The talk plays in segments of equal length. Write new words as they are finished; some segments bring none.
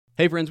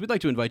Hey friends, we'd like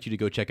to invite you to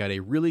go check out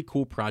a really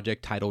cool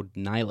project titled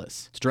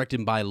Nihilus. It's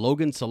directed by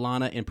Logan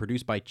Solana and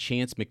produced by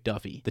Chance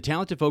McDuffie. The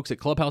talented folks at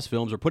Clubhouse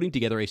Films are putting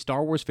together a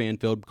Star Wars fan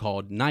film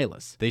called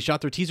Nihilus. They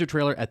shot their teaser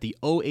trailer at the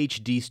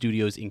OHD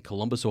Studios in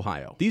Columbus,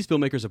 Ohio. These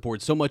filmmakers have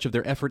poured so much of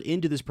their effort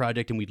into this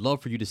project and we'd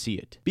love for you to see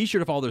it. Be sure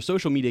to follow their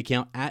social media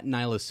account at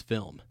Nihilus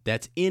Film.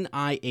 That's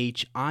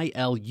Nihilus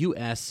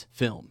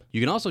Film.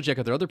 You can also check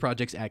out their other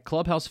projects at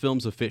Clubhouse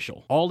Films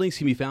Official. All links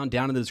can be found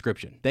down in the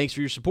description. Thanks for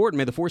your support and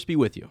may the Force be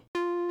with you.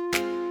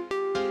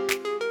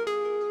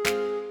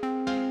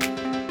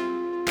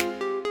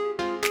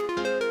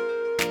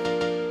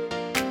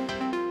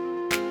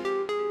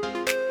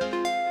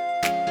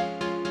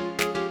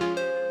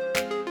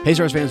 Hey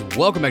Star Wars fans,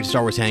 welcome back to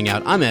Star Wars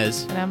Hangout. I'm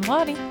Ez. And I'm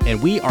Lottie.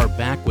 And we are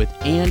back with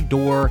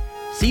Andor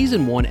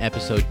Season 1,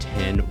 Episode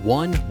 10,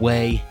 One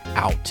Way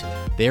Out.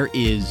 There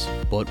is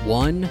but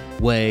one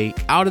way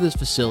out of this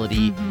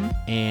facility,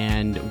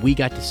 and we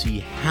got to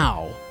see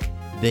how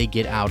they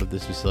get out of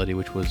this facility,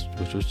 which was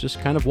just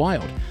kind of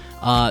wild.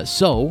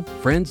 So,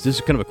 friends, this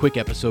is kind of a quick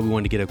episode. We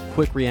wanted to get a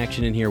quick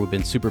reaction in here. We've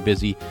been super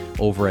busy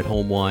over at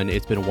Home One.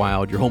 It's been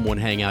wild. Your Home One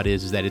Hangout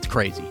is that it's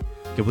crazy.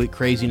 Complete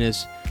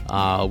craziness.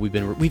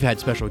 We've had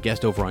special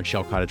guests over on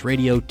Shell Cottage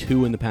Radio,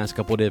 2 in the past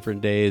couple of different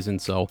days, and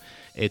so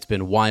it's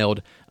been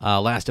wild.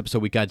 Last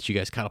episode we got you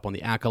guys caught up on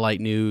the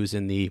Acolyte news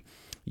and the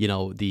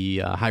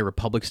High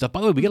Republic stuff. By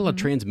the way, we get a lot of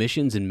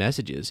transmissions and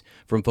messages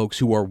from folks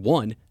who are,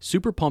 one,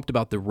 super pumped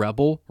about the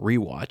Rebel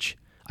rewatch.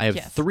 I have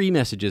 3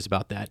 messages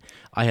about that.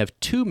 I have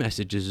 2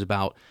 messages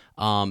about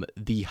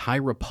the High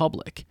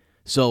Republic.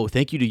 So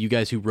thank you to you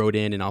guys who wrote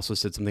in and also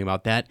said something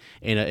about that.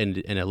 In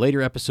a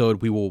later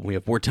episode, when we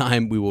have more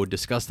time, we will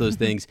discuss those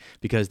things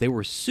because they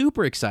were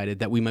super excited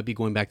that we might be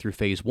going back through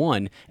Phase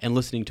 1 and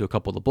listening to a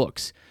couple of the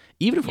books.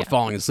 Even if we're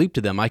falling asleep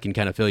to them, I can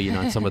kind of fill you in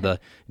on some of the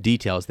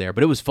details there.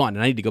 But it was fun,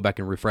 and I need to go back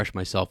and refresh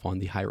myself on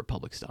the High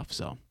Republic stuff.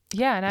 So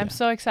I'm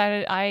so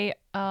excited.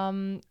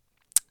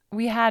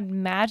 We had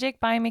Magic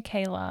by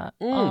Michaela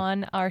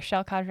on our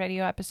Shell Cottage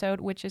Radio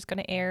episode, which is going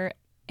to air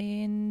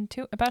in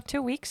about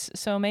 2 weeks.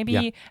 So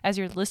maybe as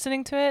you're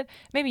listening to it,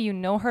 maybe you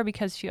know her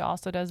because she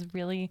also does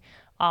really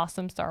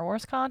awesome Star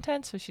Wars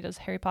content. So she does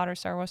Harry Potter,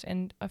 Star Wars,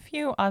 and a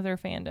few other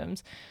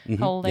fandoms.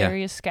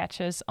 Hilarious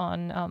sketches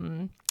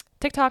on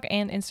TikTok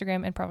and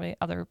Instagram and probably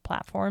other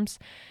platforms.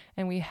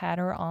 And we had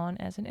her on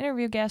as an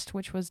interview guest,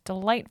 which was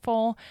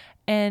delightful.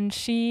 And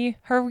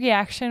her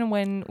reaction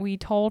when we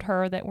told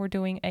her that we're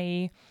doing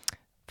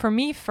for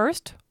me,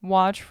 first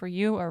watch, for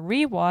you, a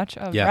rewatch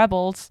of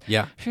Rebels.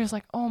 Yeah. She was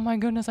like, oh my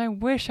goodness, I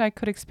wish I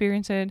could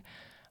experience it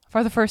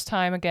for the first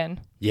time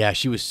again. Yeah,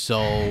 she was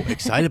so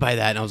excited by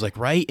that. And I was like,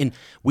 right? And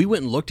we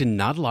went and looked, and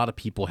not a lot of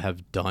people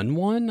have done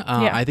one.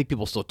 I think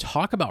people still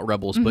talk about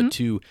Rebels, but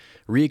to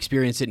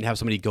re-experience it and have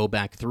somebody go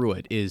back through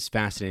it is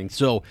fascinating.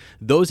 So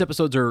those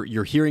episodes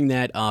you're hearing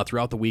that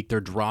throughout the week.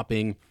 They're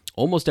dropping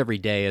almost every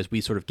day as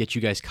we sort of get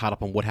you guys caught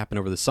up on what happened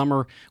over the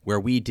summer, where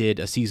we did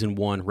a Season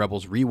 1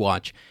 Rebels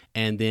rewatch.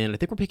 And then I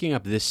think we're picking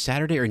up this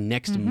Saturday or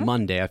next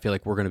Monday. I feel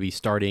like we're going to be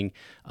starting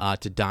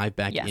to dive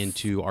back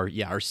into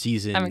our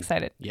season. I'm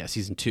excited. Yeah,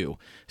 Season 2.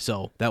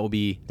 So that'll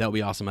be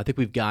awesome. I think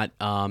we've got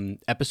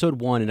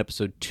Episode 1 and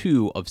Episode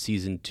 2 of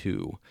Season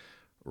 2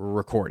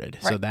 recorded.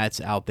 Right. So that's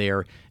out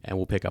there, and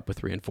we'll pick up with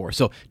 3 and 4.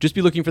 So just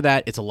be looking for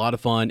that. It's a lot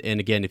of fun. And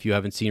again, if you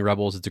haven't seen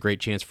Rebels, it's a great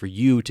chance for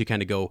you to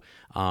kind of go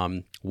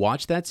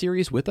watch that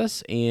series with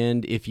us.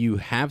 And if you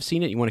have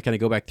seen it, you want to kind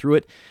of go back through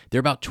it. They're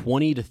about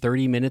 20 to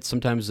 30 minutes,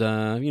 sometimes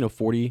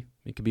 40.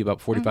 It could be about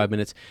 45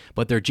 minutes,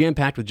 but they're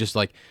jam-packed with just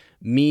like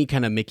me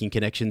kind of making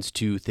connections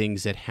to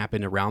things that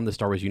happen around the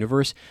Star Wars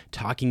universe,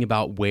 talking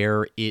about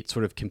where it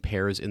sort of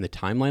compares in the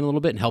timeline a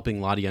little bit and helping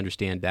Lottie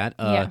understand that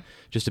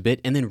just a bit.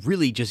 And then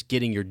really just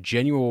getting your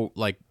genuine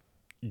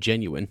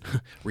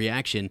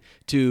reaction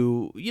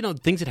to,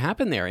 things that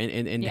happen there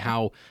and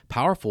how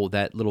powerful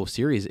that little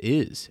series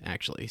is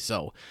actually.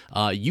 So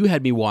you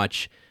had me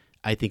watch,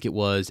 I think it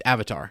was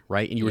Avatar,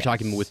 right? And you were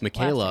talking with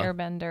Michaela. Last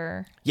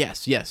Airbender.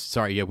 Yes.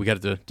 Sorry, we got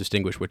to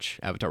distinguish which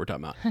Avatar we're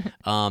talking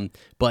about.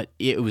 But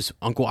it was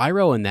Uncle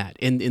Iroh in that,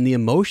 and the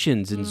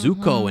emotions, and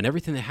Zuko, and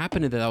everything that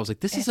happened in that. I was like,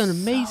 this is an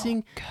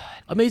amazing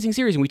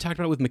series. And we talked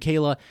about it with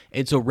Michaela.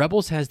 And so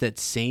Rebels has that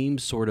same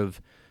sort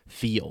of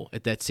feel,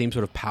 that same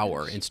sort of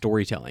power in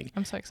storytelling.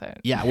 I'm so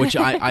excited. Yeah, which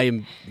I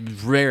am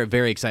very,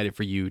 very excited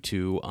for you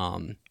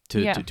to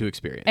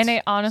experience. And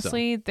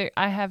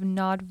I have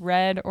not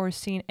read or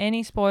seen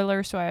any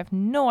spoilers, so I have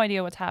no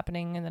idea what's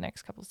happening in the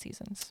next couple of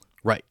seasons.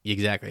 Right,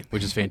 exactly,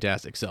 which is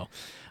fantastic. So,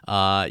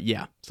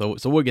 so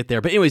we'll get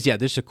there. But anyways,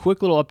 there's a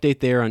quick little update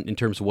there in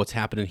terms of what's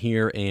happening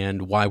here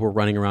and why we're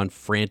running around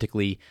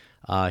frantically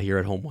here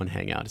at Home One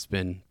Hangout. It's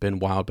been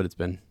wild, but it's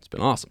been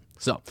awesome.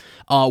 So,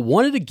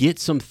 wanted to get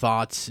some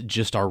thoughts,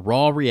 just our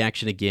raw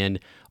reaction again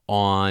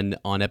on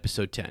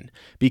episode 10,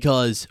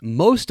 because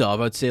most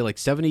of, I'd say like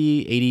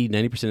 70, 80,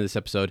 90% of this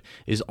episode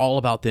is all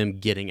about them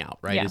getting out,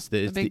 right? Yeah, It's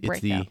the big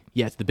breakout.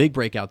 it's the big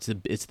breakout.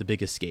 It's the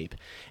big escape.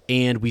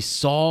 And we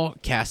saw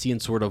Cassian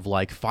sort of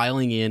like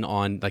filing in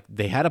on, like,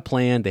 they had a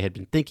plan. They had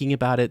been thinking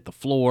about it, the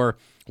floor,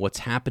 what's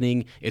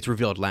happening. It's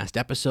revealed last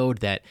episode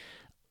that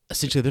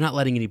essentially they're not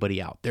letting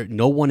anybody out.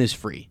 No one is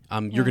free.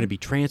 You're going to be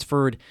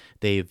transferred.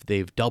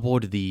 They've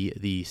doubled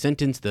the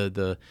sentence,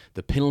 the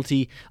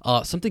penalty.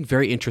 Something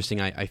very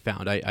interesting I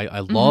found. I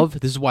love,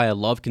 this is why I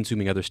love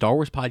consuming other Star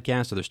Wars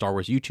podcasts, other Star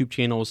Wars YouTube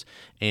channels,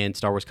 and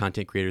Star Wars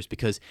content creators,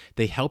 because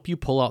they help you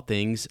pull out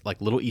things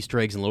like little Easter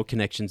eggs and little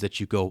connections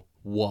that you go,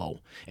 whoa,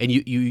 and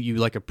you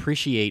like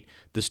appreciate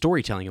the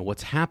storytelling and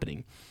what's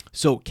happening.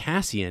 So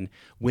Cassian,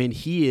 when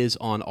he is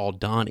on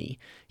Aldhani,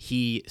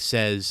 he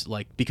says,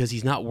 like, because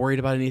he's not worried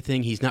about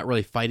anything, he's not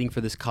really fighting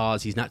for this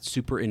cause, he's not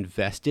super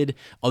invested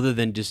other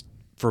than just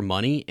for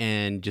money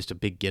and just a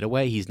big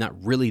getaway. He's not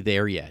really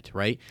there yet,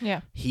 right? Yeah.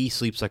 He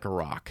sleeps like a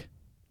rock.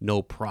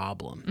 No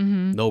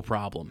problem. No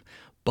problem.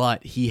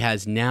 But he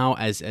has now,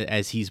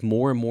 as he's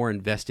more and more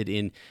invested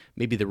in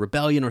maybe the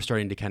rebellion, or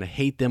starting to kind of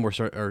hate them, or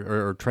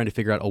trying to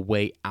figure out a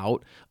way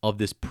out of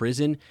this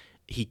prison,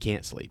 he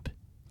can't sleep.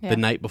 Yeah. The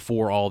night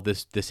before all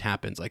this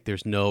happens, like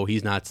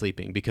he's not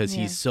sleeping because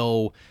he's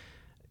so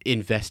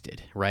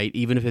invested, right?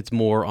 Even if it's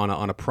more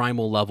on a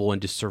primal level and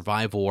just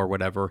survival or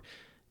whatever,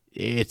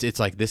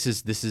 it's like this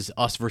is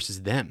us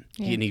versus them.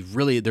 Yeah. And he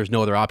really, there's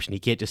no other option. He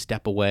can't just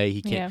step away.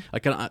 He can't,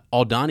 like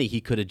Aldhani,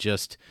 he could have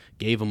just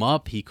gave him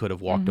up. He could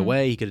have walked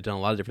away. He could have done a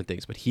lot of different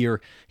things. But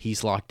here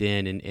he's locked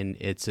in, and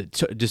it's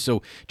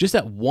just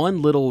that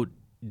one little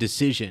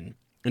decision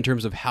in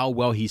terms of how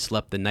well he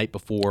slept the night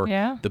before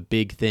the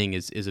big thing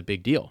is a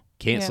big deal.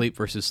 Can't sleep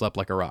versus slept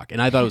like a rock.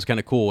 And I thought it was kind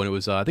of cool. And it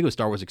was, I think it was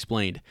Star Wars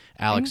Explained,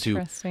 Alex, who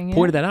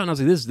pointed that out. And I was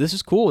like, this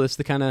is cool. This is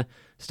the kind of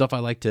stuff I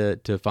like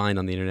to find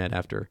on the internet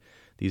after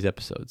these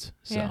episodes.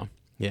 So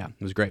yeah,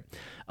 it was great.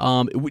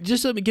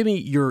 Just give me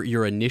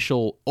your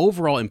initial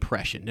overall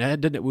impression. You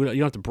don't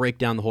have to break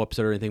down the whole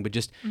episode or anything, but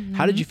just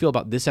how did you feel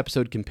about this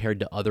episode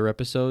compared to other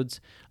episodes?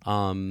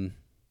 What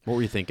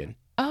were you thinking?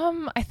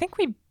 I think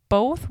we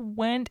both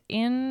went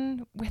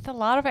in with a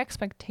lot of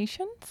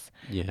expectations.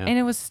 Yeah. And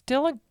it was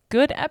still a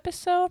good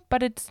episode,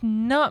 but it's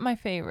not my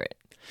favorite.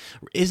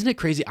 Isn't it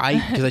crazy?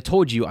 Because I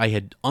told you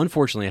I'd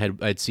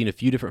seen a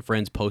few different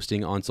friends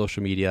posting on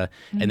social media,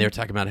 and they were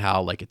talking about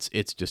how like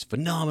it's just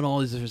phenomenal.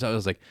 I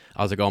was like,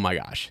 oh my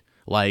gosh.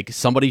 Like,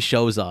 somebody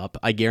shows up,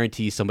 I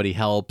guarantee somebody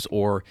helps,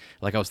 or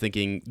like I was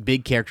thinking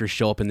big characters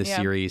show up in this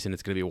series and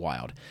it's going to be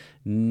wild.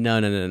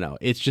 No.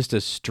 It's just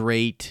a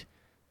straight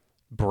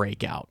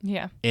breakout.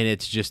 Yeah. And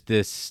it's just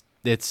I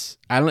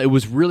don't know, it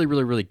was really,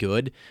 really, really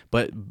good,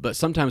 but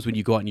sometimes when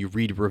you go out and you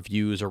read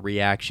reviews or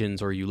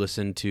reactions, or you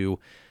listen to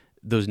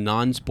those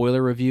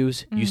non-spoiler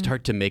reviews, you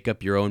start to make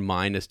up your own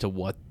mind as to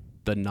what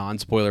the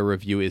non-spoiler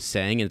review is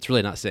saying, and it's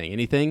really not saying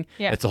anything.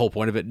 Yeah. That's the whole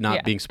point of it,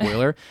 not being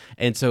spoiler.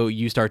 And so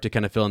you start to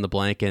kind of fill in the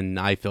blank, and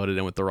I filled it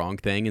in with the wrong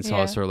thing, and so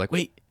I was sort of like,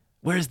 wait,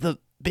 where's the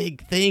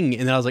big thing?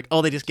 And then I was like,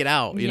 oh, they just get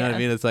out. You know what I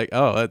mean? It's like,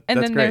 oh, that's great.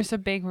 And then there's a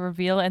big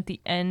reveal at the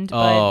end.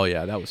 Oh,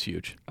 yeah, that was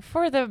huge.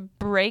 For the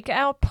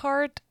breakout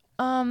part,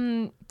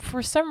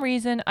 for some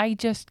reason, I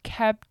just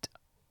kept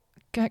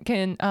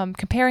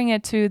comparing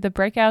it to the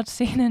breakout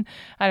scene, and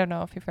I don't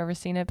know if you've ever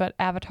seen it, but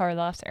Avatar: The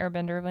Last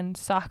Airbender, when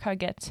Sokka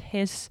gets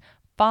his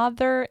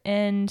father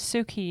and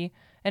Suki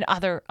and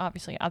other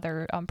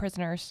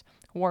prisoners,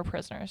 war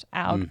prisoners,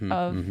 out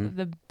of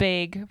the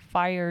big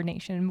Fire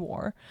Nation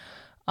war.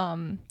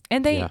 And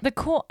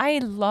I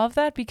love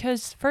that,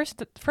 because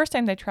the first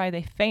time they try,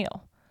 they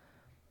fail.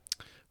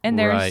 And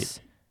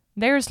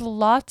there's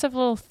lots of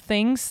little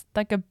things,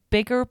 like a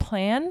bigger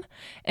plan.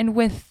 And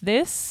with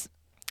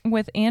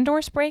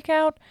Andor's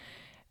breakout,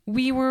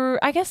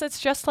 I guess it's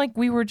just like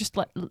we were just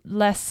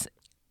less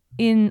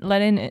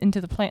let in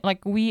into the plan.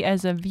 Like, we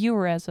as a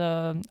viewer, as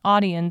a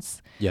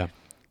audience,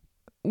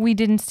 we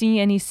didn't see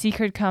any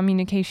secret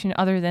communication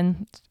other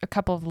than a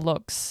couple of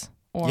looks.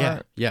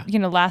 Or,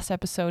 last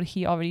episode,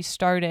 he already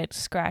started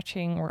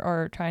scratching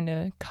or trying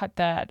to cut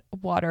that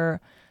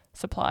water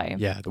supply.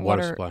 Yeah, the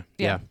water supply.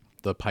 Yeah,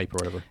 the pipe or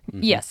whatever.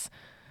 Mm-hmm. Yes.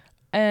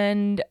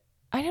 And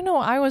I don't know,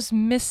 I was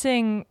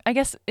missing, I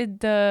guess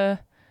the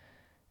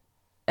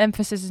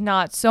emphasis is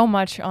not so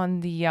much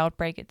on the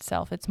outbreak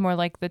itself. It's more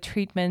like the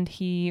treatment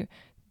he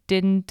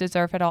didn't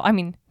deserve at all. I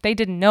mean, they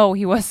didn't know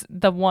he was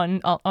the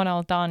one on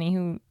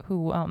Aldhani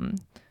who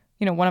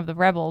one of the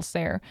rebels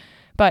there.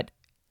 But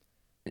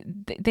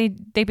they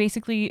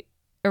basically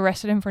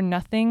arrested him for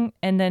nothing,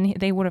 and then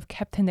they would have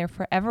kept him there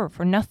forever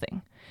for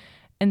nothing.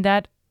 And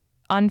that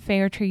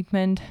unfair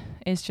treatment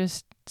is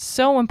just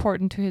so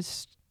important to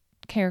his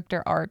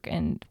character arc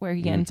and where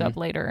he ends up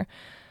later,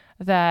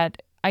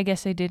 that I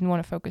guess they didn't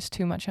want to focus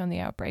too much on the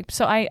outbreak.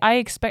 So I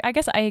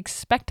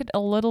expected a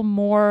little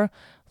more,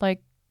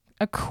 like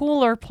a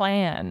cooler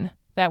plan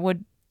that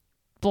would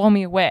blow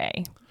me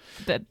away.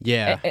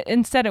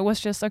 Instead it was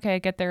just, okay,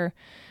 get their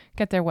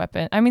get their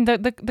weapon. I mean,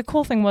 the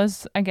cool thing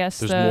was, I guess,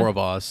 there's more of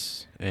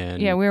us,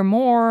 and we're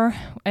more.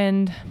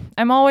 And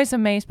I'm always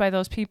amazed by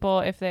those people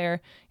if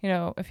they're,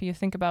 if you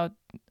think about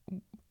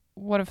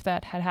what if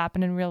that had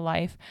happened in real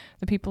life,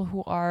 the people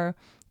who are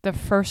the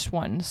first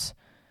ones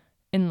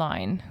in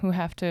line who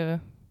have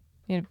to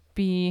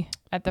be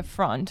at the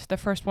front, the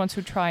first ones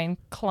who try and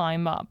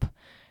climb up.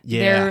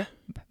 They're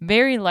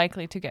very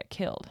likely to get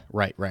killed.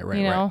 Right.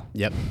 Know?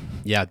 Yep.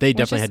 Yeah, they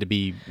definitely had to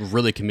be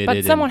really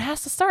committed. But someone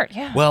has to start,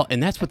 yeah. Well,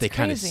 and that's what they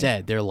kind of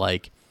said. They're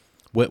like,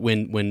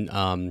 when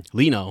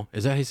Lino,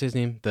 is that how you say his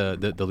name?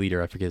 The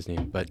leader, I forget his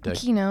name. But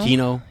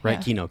Kino,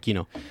 right? Yeah.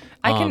 Kino.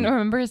 I can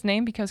remember his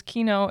name because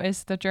Kino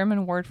is the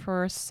German word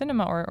for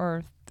cinema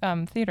or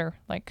theater,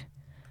 like.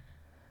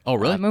 Oh,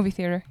 really? Movie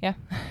theater, yeah.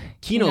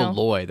 Kino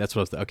Loy, that's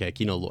what I was okay,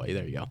 Kino Loy,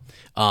 there you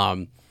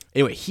go.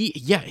 Anyway,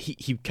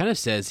 he kind of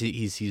says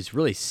he's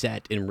really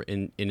set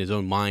in his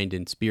own mind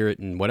and spirit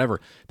and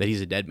whatever that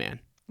he's a dead man.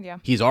 Yeah.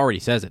 He's already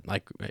says it.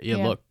 Like,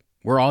 look,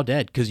 we're all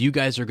dead because you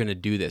guys are going to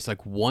do this.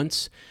 Like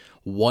once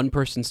one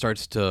person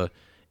starts to,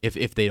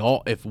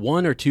 if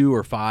one or two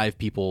or five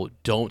people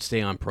don't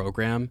stay on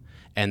program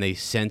and they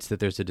sense that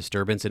there's a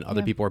disturbance and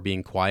other people are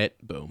being quiet,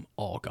 boom,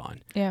 all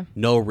gone. Yeah.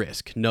 No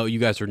risk. No, you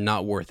guys are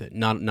not worth it.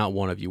 Not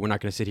one of you. We're not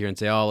going to sit here and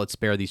say, oh, let's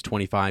spare these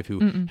 25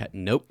 who,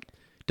 nope,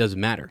 doesn't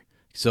matter.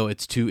 So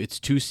it's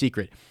too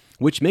secret,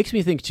 which makes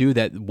me think too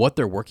that what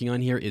they're working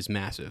on here is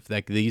massive.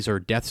 Like these are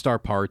Death Star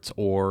parts,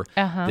 or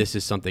this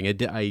is something.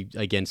 I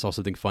again saw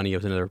something funny. It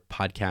was another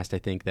podcast, I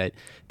think, that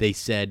they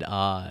said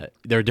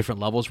there are different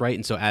levels, right?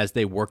 And so as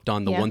they worked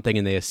on the one thing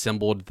and they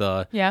assembled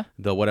the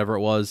whatever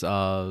it was,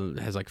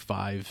 has like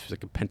five,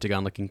 like a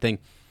pentagon looking thing.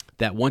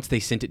 That once they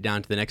sent it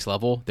down to the next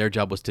level, their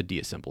job was to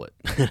deassemble it.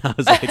 I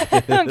was like,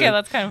 okay,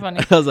 that's kind of funny.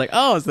 I was like,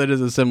 oh, so that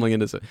is assembling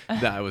into.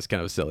 That was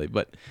kind of silly,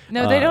 but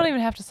no, they don't even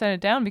have to set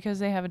it down because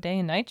they have a day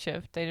and night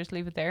shift. They just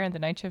leave it there, and the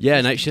night shift.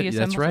 Night shift.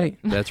 That's right.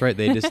 That's right.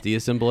 They just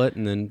deassemble it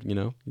and then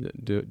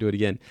do it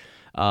again.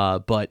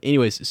 But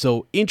anyways,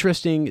 so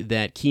interesting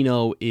that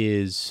Kino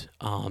is.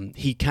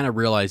 He kind of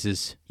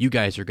realizes you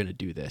guys are going to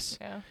do this,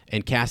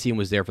 and Cassian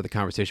was there for the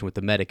conversation with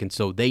the medic, and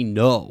so they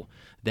know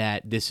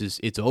that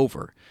it's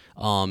over.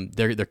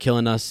 They're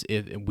killing us.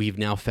 We've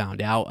now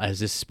found out as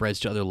this spreads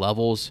to other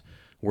levels,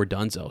 we're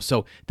donezo.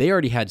 So they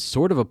already had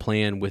sort of a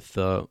plan with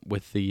the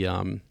what do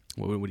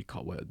you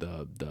call it?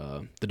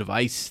 The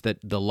device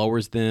that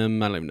lowers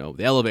them. I don't even know,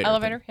 the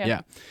elevator.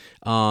 Yeah.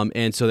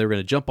 And so they were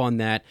going to jump on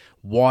that.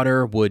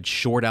 Water would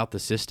short out the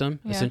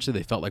system. Yeah. Essentially,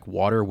 they felt like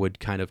water would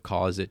kind of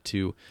cause it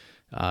to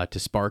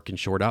spark and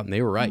short out, and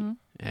they were right.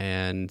 Mm-hmm.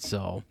 And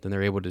so then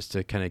they're able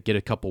to kind of get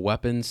a couple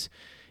weapons.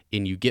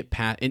 And you get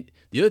past. And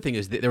the other thing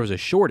is that there was a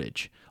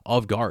shortage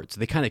of guards.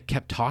 They kind of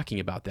kept talking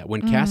about that.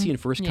 When Cassian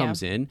first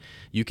comes in,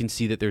 you can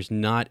see that there's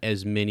not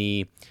as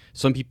many.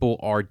 Some people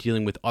are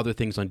dealing with other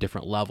things on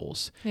different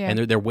levels, and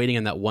they're waiting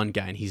on that one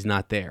guy, and he's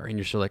not there. And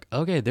you're sort of like,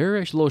 okay, they're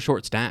actually a little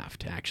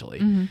short-staffed,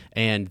 actually,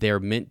 and they're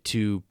meant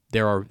to.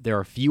 There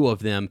are a few of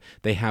them.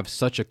 They have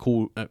such a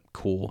cool. I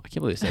can't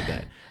believe I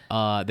said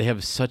that. They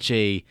have such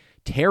a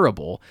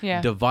terrible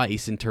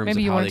device in terms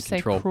of how they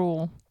control. Say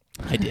cruel.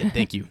 I did.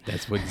 Thank you.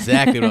 That's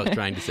exactly what I was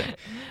trying to say.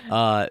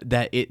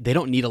 They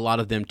don't need a lot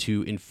of them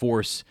to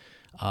enforce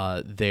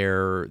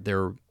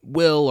their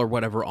will or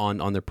whatever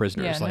on their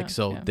prisoners.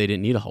 They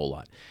didn't need a whole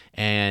lot.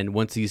 And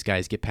once these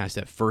guys get past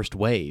that first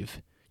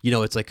wave,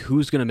 it's like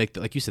who's going to make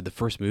like you said, the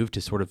first move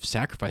to sort of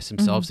sacrifice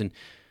themselves and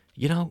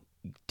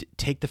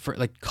take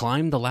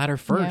climb the ladder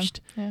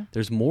first. Yeah.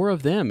 There's more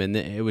of them, and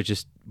it was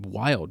just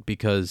wild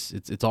because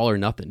it's all or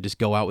nothing. Just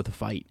go out with a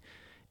fight,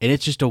 and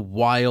it's just a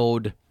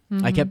wild.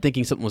 I kept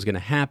thinking something was going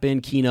to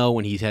happen. Kino,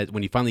 when he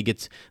finally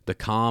gets the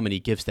calm and he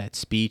gives that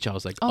speech, I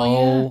was like,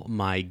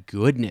 my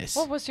goodness.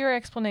 What was your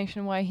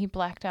explanation why he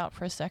blacked out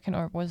for a second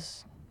or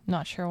was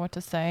not sure what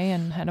to say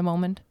and had a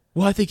moment?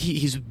 Well, I think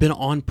he's been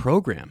on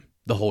program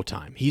the whole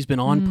time. He's been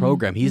on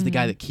program. He's the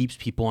guy that keeps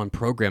people on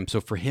program.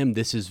 So for him,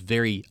 this is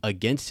very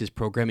against his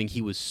programming.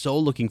 He was so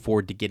looking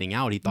forward to getting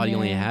out. He thought he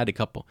only had a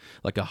couple,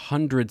 like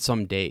 100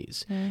 some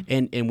days. Yeah.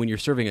 And when you're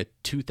serving a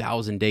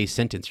 2,000 day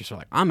sentence, you're sort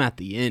of like, I'm at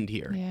the end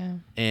here. Yeah.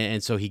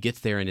 And so he gets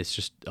there and it's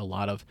just a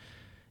lot of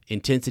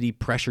intensity,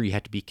 pressure. You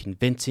have to be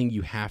convincing.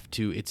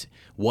 It's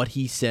what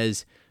he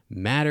says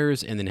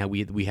matters, and then how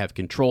we have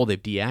control.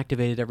 They've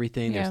deactivated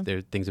everything.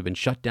 Things have been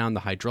shut down.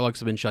 The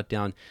hydraulics have been shut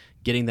down.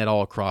 Getting that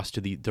all across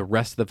to the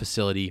rest of the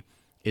facility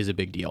is a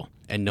big deal,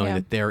 and knowing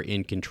that they're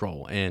in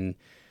control. And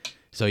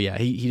so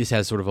he just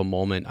has sort of a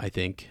moment, I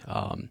think,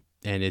 and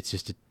it's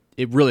just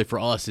it really for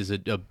us is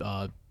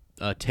a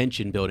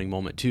tension building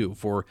moment too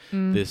for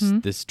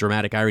this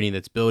dramatic irony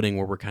that's building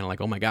where we're kind of like,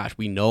 oh my gosh,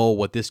 we know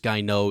what this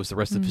guy knows. The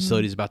rest of the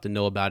facility is about to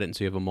know about it, and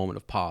so you have a moment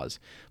of pause.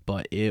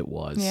 But it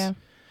was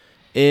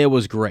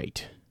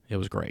great. It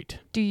was great.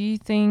 Do you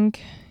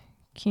think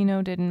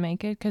Kino didn't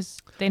make it? Because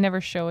they never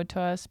show it to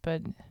us,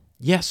 but...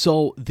 Yeah,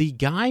 so the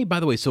guy,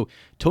 by the way,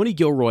 Tony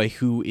Gilroy,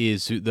 who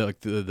is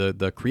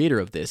the creator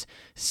of this,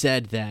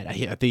 said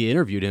that, they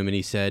interviewed him, and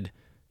he said,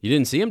 you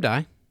didn't see him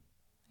die.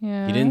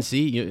 Yeah. You didn't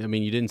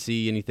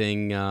see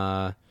anything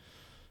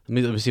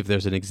Let me see if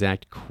there's an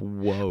exact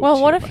quote.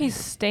 Well, what here if by he him.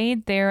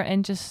 stayed there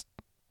and just,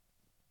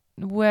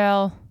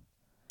 well,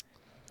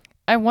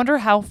 I wonder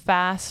how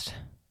fast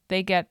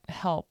they get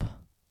help.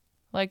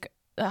 Like,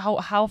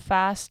 how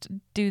fast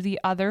do the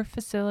other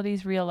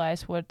facilities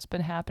realize what's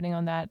been happening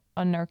on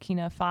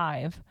Narkina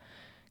 5?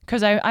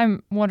 Because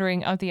I'm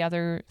wondering of the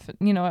other,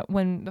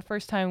 when the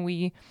first time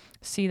we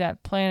see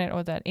that planet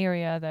or that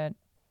area, that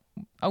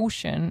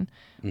ocean,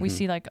 we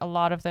see like a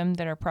lot of them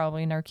that are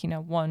probably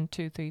Narkina 1,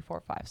 2, 3,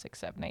 4, 5, 6,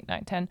 7, 8,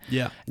 9, 10.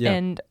 Yeah.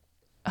 And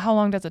how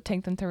long does it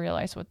take them to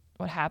realize what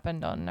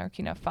happened on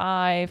Narkina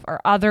 5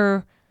 or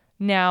other?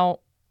 Now,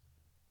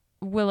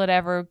 will it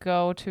ever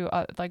go to,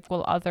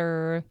 will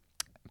other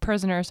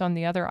prisoners on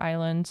the other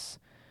islands,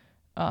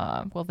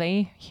 will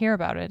they hear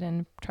about it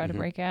and try to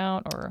break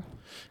out? Or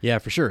Yeah,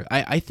 for sure.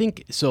 I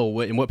think so.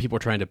 And what people are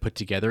trying to put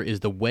together is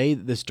the way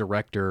that this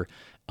director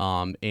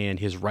and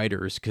his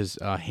writers, because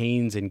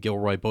Haynes and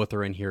Gilroy both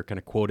are in here, kind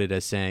of quoted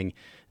as saying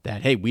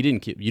that, hey, you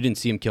didn't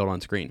see him killed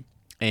on screen.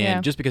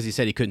 And just because he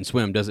said he couldn't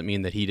swim doesn't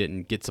mean that he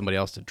didn't get somebody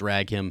else to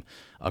drag him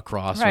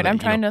across. Right, or that, I'm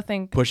trying to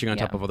think. Pushing on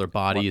top of other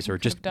bodies or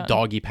just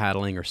doggy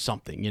paddling or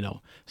something,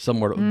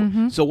 somewhere.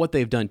 So what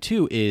they've done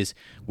too is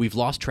we've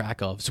lost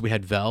track of. So we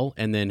had Vel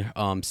and then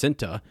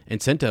Cinta.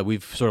 And Cinta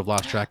we've sort of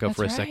lost track of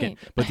for a second.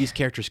 But these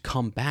characters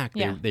come back.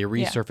 They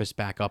resurface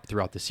back up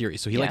throughout the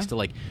series. So he likes to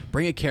like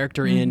bring a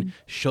character in,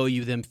 show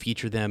you them,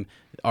 feature them.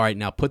 All right,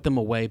 now put them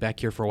away back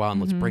here for a while and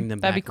let's bring them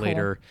back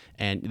later.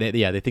 And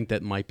they think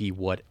that might be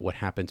what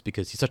happens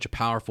because he's such a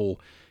powerful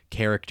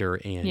character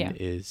and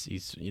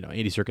he's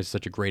Andy Serkis is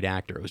such a great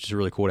actor. It was just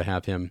really cool to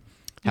have him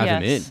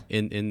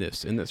in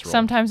this role.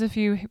 Sometimes if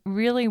you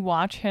really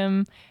watch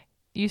him,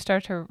 you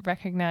start to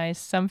recognize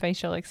some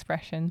facial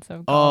expressions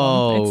of Gollum.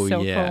 Oh, it's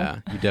so yeah,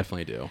 cool. You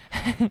definitely do.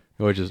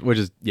 which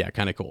is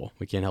kind of cool.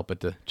 We can't help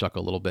but to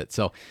chuckle a little bit.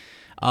 So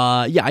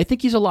I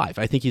think he's alive.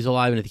 I think and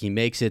I think he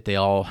makes it. They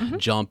all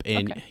jump,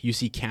 and you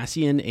see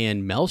Cassian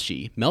and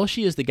Melshi.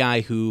 Melshi is the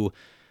guy who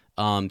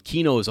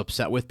Kino is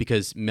upset with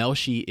because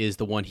Melshi is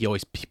the one he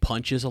always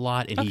punches a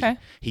lot, and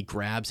he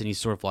grabs, and he's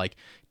sort of like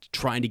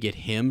trying to get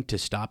him to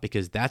stop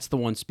because that's the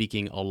one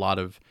speaking a lot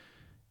of.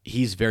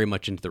 He's very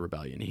much into the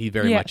rebellion. He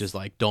very much is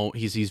like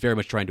he's very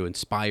much trying to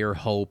inspire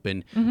hope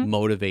and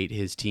motivate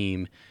his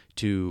team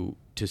to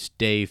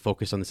stay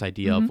focused on this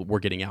idea of we're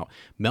getting out.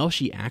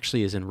 Melshi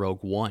actually is in Rogue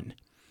One.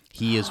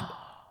 He is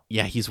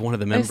he's one of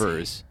the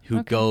members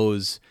who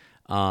goes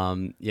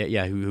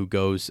who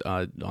goes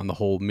on the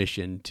whole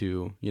mission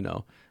to get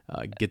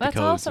the codes. That's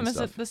awesome. And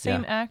stuff. Is it the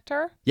same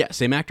actor? Yeah,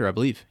 same actor, I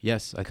believe.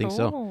 Yes, I think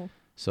so.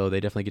 So they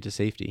definitely get to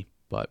safety,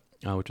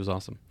 which was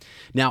awesome.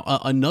 Now,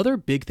 another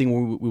big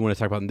thing we want to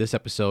talk about in this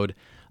episode,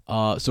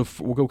 we'll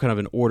go kind of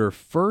in order.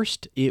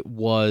 First, it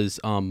was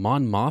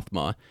Mon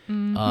Mothma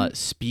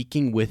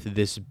speaking with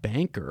this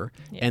banker,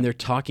 and they're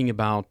talking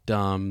about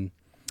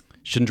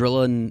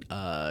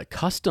Chandrillan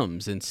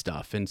customs and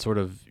stuff, and sort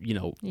of,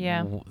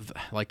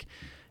 like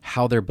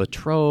how they're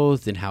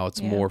betrothed and how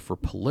it's more for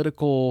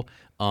political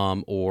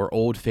or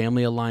old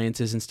family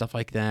alliances and stuff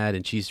like that.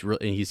 And he's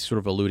sort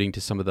of alluding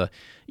to some of the,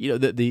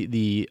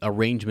 the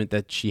arrangement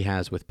that she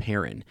has with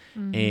Perrin.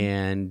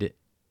 And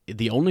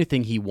the only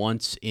thing he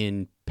wants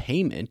in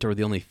payment, or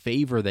the only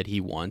favor that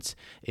he wants,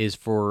 is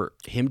for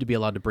him to be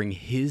allowed to bring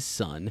his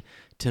son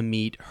to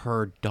meet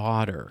her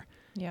daughter.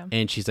 Yeah.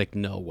 And she's like,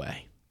 no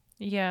way.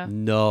 Yeah.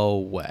 No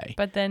way.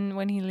 But then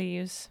when he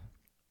leaves,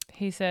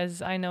 he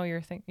says, I know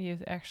you're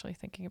actually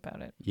thinking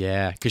about it.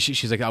 Yeah, because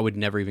she's like, I would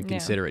never even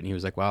consider it. And he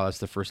was like, wow, that's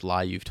the first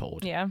lie you've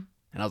told. Yeah.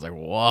 And I was like,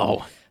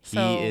 whoa. He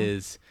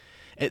is...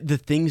 The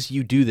things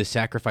you do, the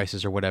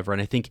sacrifices or whatever.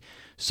 And I think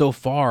so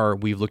far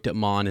we've looked at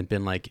Mon and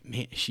been like,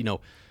 man,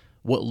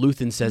 what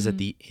Luthen says at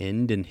the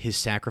end and his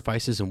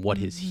sacrifices and what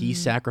he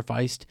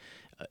sacrificed.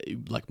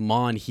 Like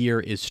Mon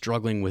here is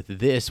struggling with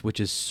this, which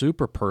is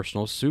super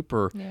personal,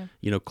 super,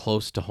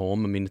 close to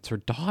home. I mean, it's her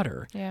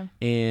daughter. Yeah.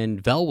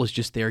 And Vel was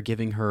just there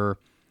giving her,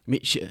 I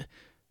mean,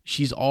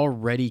 she's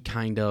already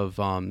kind of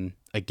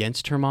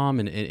against her mom.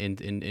 And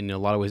in a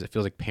lot of ways, it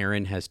feels like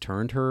Perrin has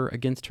turned her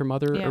against her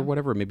mother or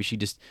whatever. Maybe she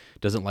just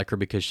doesn't like her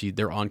because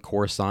they're on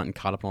Coruscant and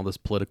caught up in all this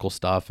political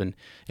stuff and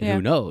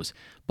who knows.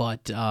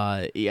 But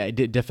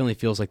it definitely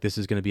feels like this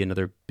is going to be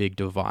another big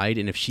divide.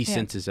 And if she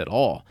senses at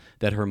all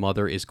that her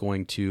mother is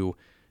going to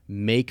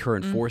make her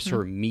and force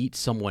her meet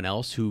someone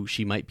else who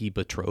she might be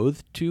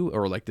betrothed to,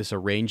 or like this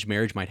arranged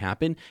marriage might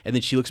happen, and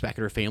then she looks back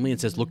at her family and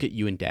says, look at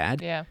you and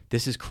dad. Yeah.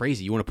 This is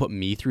crazy. You want to put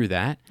me through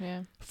that?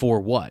 Yeah. For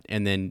what?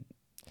 And then,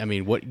 I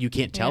mean, what you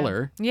can't tell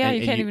her. Yeah, and,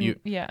 you can't even.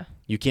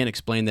 You can't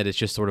explain that it's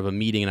just sort of a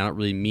meeting, and I don't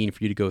really mean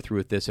for you to go through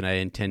with this, and I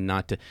intend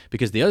not to.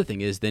 Because the other thing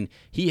is, then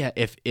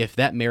if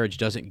that marriage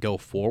doesn't go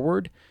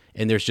forward,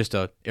 and there's just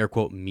a air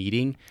quote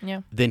meeting,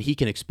 then he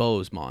can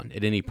expose Mon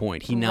at any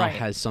point. He now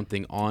has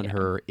something on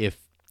her if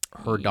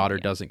her daughter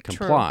doesn't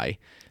comply.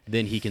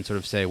 Then he can sort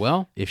of say,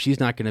 well, if she's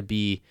not going to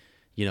be,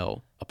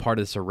 a part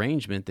of this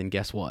arrangement, then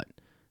guess what?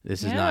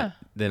 This is not.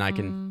 Then I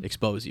can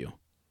expose you.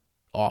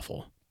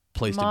 Awful.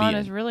 place to Mon be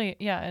is in. really,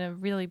 in a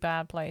really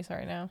bad place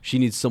right now. She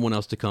needs someone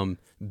else to come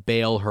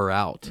bail her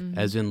out, Mm-hmm.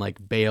 as in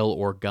like bail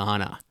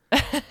Organa.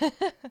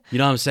 You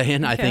know what I'm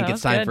saying? I think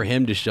it's time good. for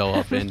him to show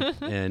up and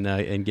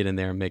get in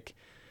there and make.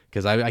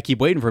 Because I keep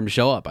waiting for him to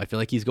show up. I feel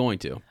like he's going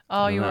to.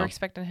 Oh, you know. were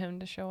expecting him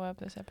to show up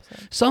this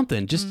episode.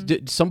 Something,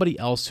 just somebody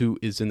else who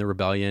is in the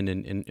rebellion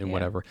and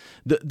whatever.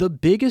 The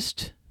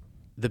biggest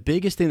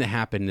thing that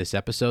happened in this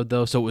episode,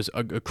 though, so it was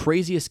a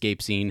crazy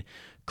escape scene.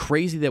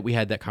 Crazy that we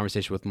had that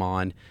conversation with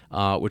Mon,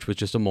 which was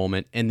just a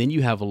moment. And then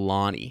you have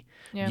Lonnie.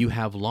 Yeah. You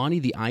have Lonnie,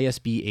 the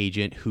ISB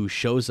agent, who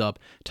shows up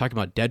talking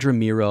about Dedra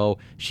Miro.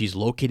 She's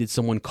located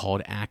someone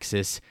called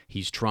Axis.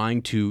 He's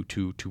trying to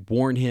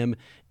warn him,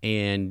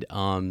 and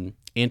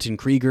Anton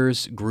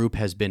Krieger's group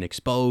has been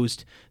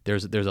exposed.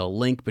 There's a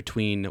link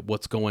between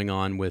what's going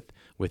on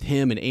with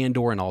him and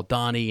Andor and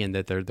Aldani, and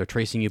that they're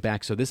tracing you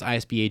back. So this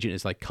ISB agent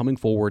is like coming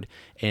forward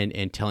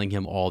and telling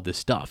him all this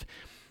stuff.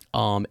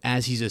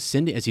 As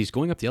he's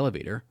going up the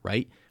elevator,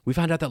 right? We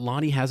found out that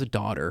Lonnie has a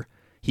daughter.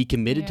 He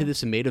committed to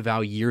this and made a vow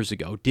years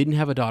ago. Didn't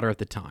have a daughter at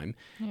the time,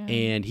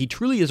 and he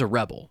truly is a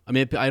rebel. I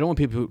mean, I don't want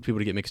people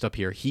to get mixed up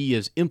here. He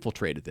has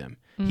infiltrated them.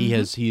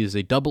 Mm-hmm. He is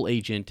a double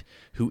agent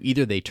who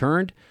either they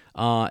turned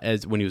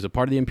as when he was a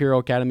part of the Imperial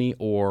Academy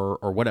or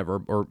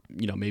whatever, or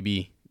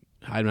maybe.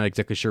 I'm not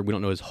exactly sure. We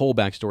don't know his whole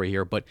backstory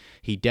here, but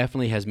he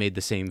definitely has made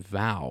the same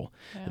vow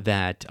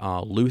that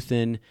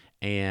Luthen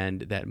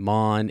and that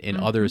Mon and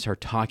others are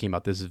talking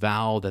about, this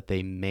vow that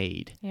they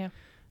made. Yeah.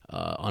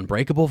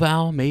 Unbreakable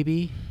vow,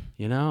 maybe.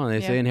 And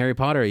they say in Harry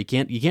Potter, you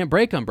can't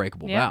break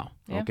unbreakable vow.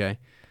 Yeah. Okay.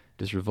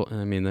 Just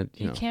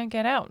you can't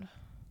get out.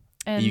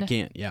 And you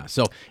can't. Yeah.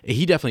 So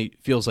he definitely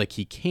feels like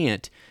he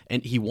can't,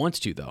 and he wants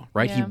to, though,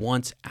 right? Yeah. He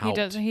wants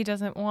out. He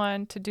doesn't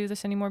want to do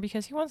this anymore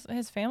because he wants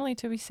his family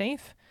to be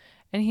safe.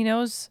 And he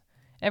knows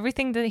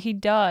everything that he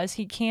does,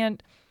 he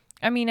can't.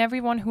 I mean,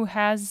 everyone who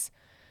has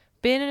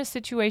been in a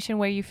situation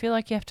where you feel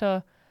like you have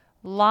to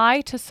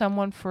lie to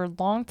someone for a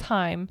long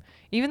time,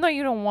 even though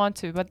you don't want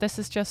to, but this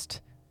is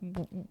just,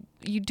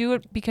 you do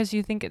it because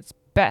you think it's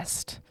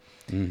best.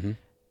 Mm-hmm.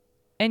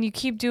 And you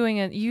keep doing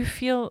it. You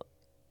feel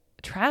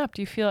trapped.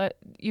 You feel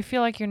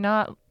like you're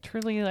not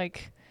truly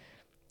like,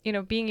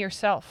 being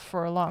yourself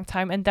for a long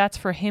time. And that's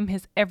for him,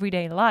 his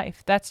everyday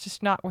life. That's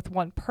just not with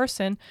one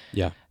person.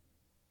 Yeah.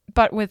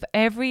 But with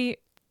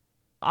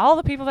all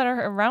the people that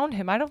are around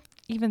him. I don't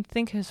even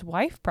think his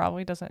wife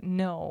probably doesn't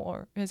know,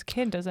 or his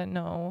kid doesn't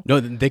know. No,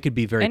 they could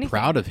be very anything.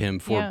 Proud of him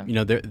for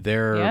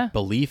their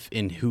belief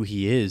in who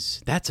he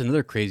is. That's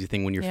another crazy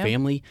thing when your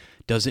family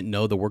doesn't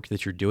know the work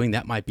that you're doing.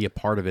 That might be a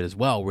part of it as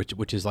well,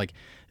 which is like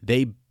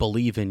they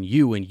believe in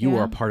you and you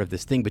are a part of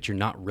this thing, but you're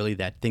not really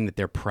that thing that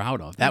they're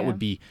proud of. That would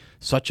be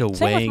such a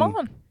Same with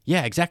Mom.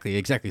 Yeah,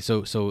 exactly.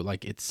 So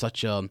like it's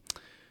such a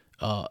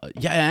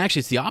actually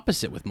it's the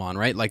opposite with Mon,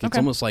 right? Like it's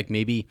almost like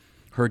maybe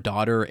her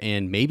daughter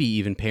and maybe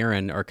even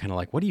Perrin are kind of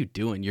like, what are you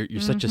doing? You're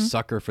such a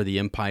sucker for the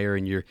Empire,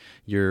 and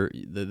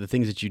the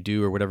things that you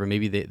do or whatever.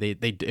 Maybe they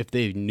if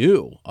they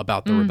knew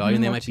about the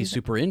rebellion, they might be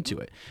super into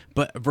it.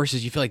 But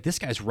versus you feel like this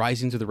guy's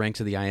rising through the ranks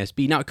of the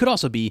ISB. Now it could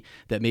also be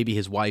that maybe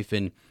his wife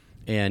and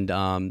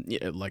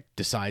like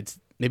decides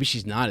maybe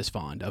she's not as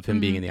fond of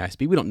him being in the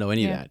ISB. We don't know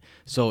any of that.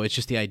 So it's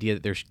just the idea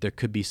that there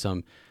could be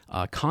some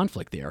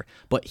conflict there.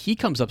 But he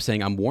comes up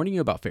saying, I'm warning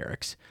you about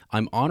Ferrix.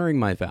 I'm honoring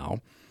my vow.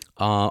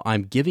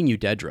 I'm giving you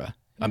Dedra.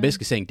 I'm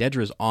basically saying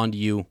Dedra is on to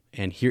you,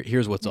 and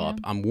here's what's up.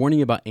 I'm warning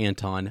you about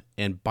Anton,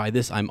 and by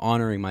this, I'm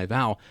honoring my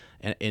vow,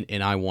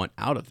 and I want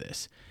out of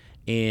this.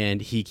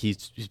 And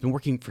he's been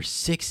working for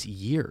 6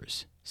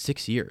 years.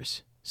 6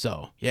 years.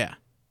 So, yeah.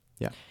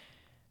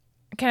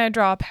 Can I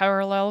draw a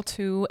parallel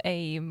to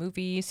a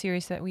movie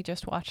series that we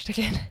just watched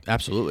again?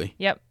 Absolutely.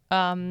 Yep.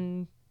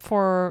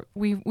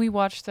 We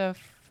watched the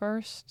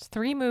first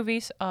 3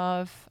 movies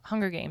of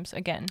Hunger Games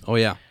again. Oh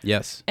yeah,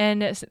 yes.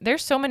 And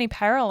there's so many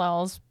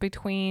parallels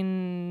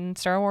between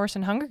Star Wars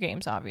and Hunger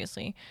Games,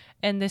 obviously.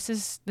 And this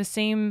is the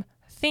same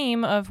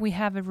theme of we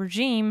have a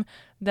regime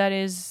that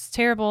is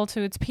terrible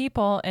to its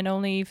people and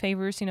only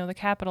favors, the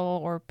capital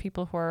or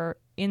people who are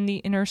in the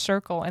inner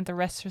circle, and the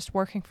rest just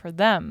working for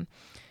them.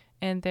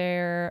 And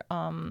they're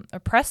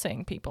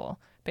oppressing people,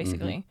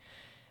 basically.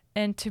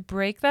 And to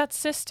break that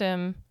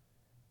system,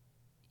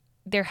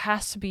 there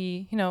has to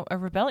be, a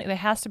rebellion. There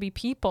has to be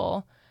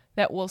people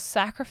that will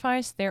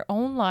sacrifice their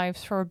own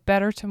lives for a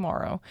better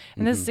tomorrow.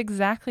 And this is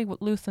exactly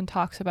what Luthen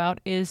talks about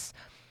is,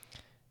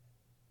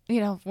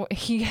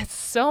 he gets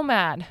so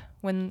mad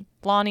when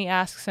Lonnie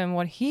asks him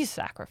what he's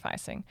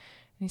sacrificing.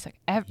 And he's like,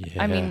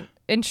 I mean,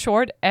 in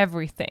short,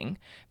 everything.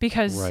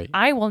 Because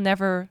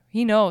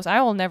he knows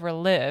I will never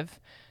live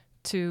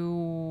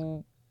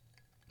to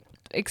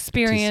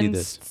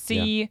experience,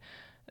 see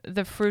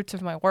the fruits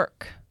of my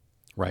work.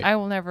 Right. I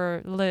will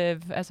never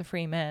live as a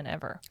free man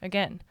ever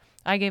again.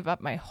 I gave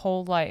up my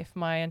whole life,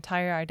 my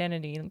entire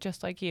identity,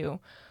 just like you,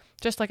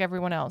 just like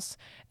everyone else.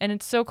 And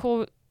it's so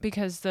cool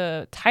because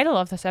the title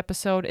of this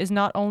episode is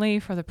not only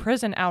for the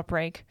prison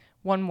outbreak,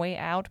 one way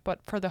out, but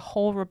for the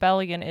whole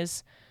rebellion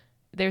is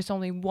there's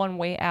only one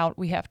way out.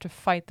 We have to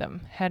fight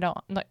them head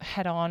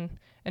on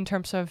in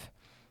terms of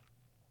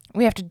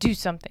we have to do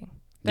something.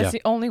 That's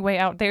the only way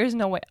out. There is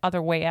no other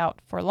way out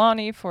for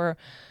Lonnie, for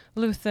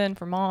Luthen,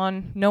 for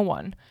Mon. No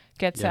one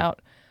gets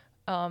out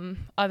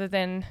other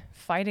than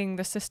fighting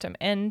the system.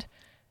 And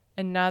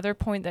another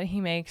point that he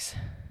makes,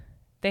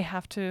 they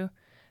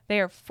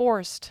are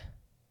forced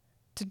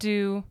to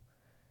do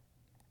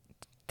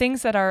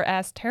things that are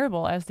as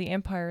terrible as the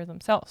Empire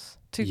themselves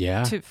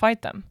to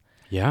fight them.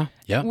 Yeah.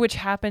 Which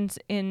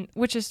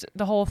is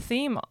the whole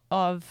theme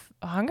of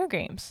Hunger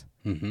Games.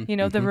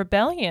 The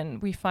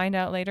rebellion, we find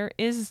out later,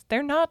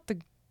 they're not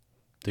the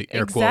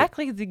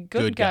exactly quote, the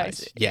good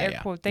guys. Air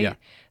quote.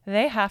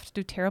 They have to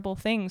do terrible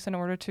things in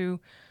order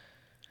to.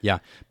 Yeah.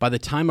 By the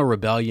time a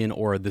rebellion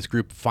or this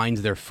group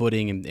finds their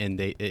footing and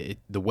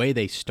the way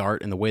they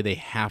start and the way they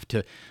have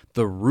to,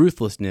 the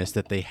ruthlessness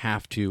that they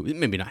have to,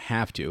 maybe not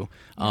have to,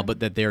 but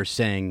that they're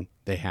saying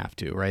they have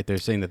to, right? They're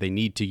saying that they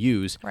need to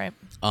use, right?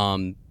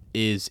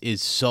 Is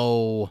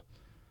so.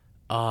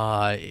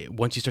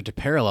 Once you start to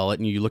parallel it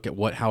and you look at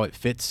how it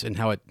fits and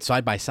how it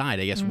side by side,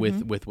 I guess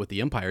with what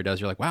the Empire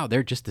does, you're like, wow,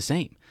 they're just the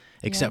same,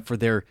 except for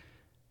they're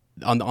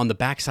on the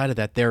back side of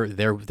that,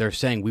 they're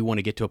saying we want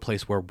to get to a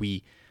place where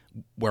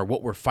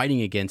what we're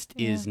fighting against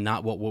is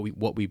not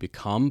what we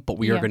become, but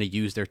we are going to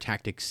use their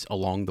tactics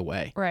along the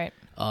way, right?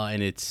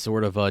 And it's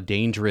sort of a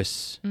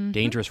dangerous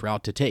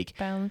route to take.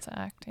 Balance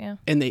act, yeah.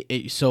 And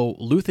so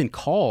Luthen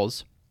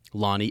calls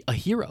Lonnie a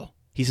hero.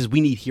 He says,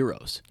 we need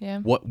heroes. Yeah.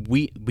 What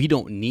we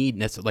don't need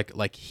necessarily,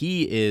 like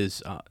he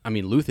is,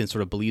 Luthen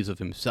sort of believes of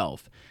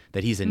himself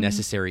that he's a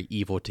necessary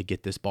evil to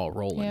get this ball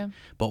rolling. Yeah.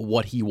 But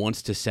what he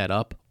wants to set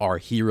up are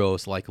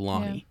heroes like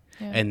Lonnie.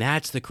 Yeah. And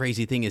that's the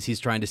crazy thing is he's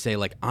trying to say,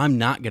 like, I'm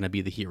not going to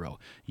be the hero.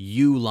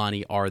 You,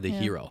 Lonnie, are the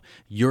hero.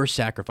 Your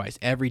sacrifice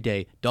every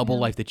day, double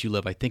life that you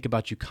live. I think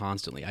about you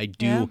constantly. I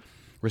do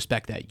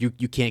respect that.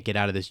 You can't get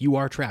out of this. You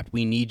are trapped.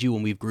 We need you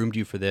and we've groomed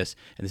you for this.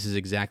 And this is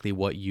exactly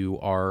what you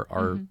are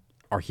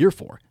here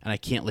for, and I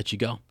can't let you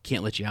go.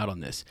 Can't let you out on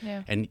this.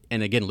 Yeah. And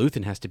again,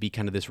 Luthen has to be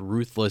kind of this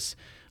ruthless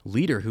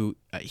leader who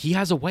he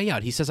has a way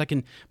out. He says,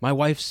 my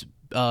wife's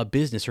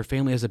business, her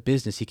family has a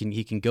business. He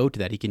can go to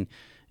that. He can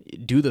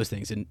do those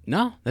things. And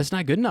no, that's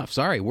not good enough.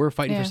 Sorry, we're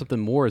fighting for something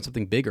more and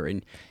something bigger,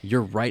 and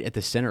you're right at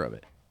the center of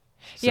it.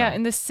 So. Yeah,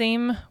 in the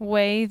same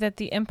way that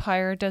the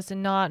Empire does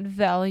not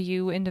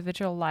value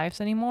individual lives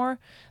anymore,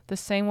 the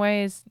same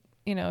way as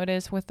it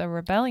is with the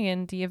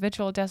rebellion, the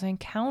individual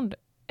doesn't count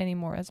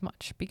anymore as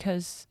much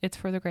because it's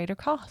for the greater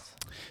cause.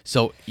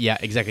 So yeah,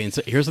 exactly. And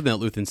so here's something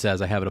that Luthen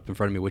says, I have it up in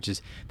front of me, which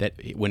is that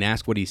when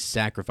asked what he's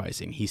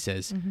sacrificing, he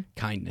says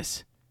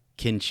kindness,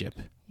 kinship,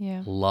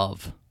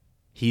 love.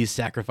 He's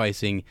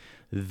sacrificing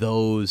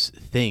those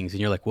things.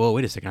 And you're like, whoa,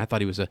 wait a second. I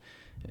thought he was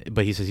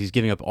but he says he's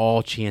giving up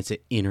all chance at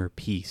inner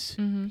peace.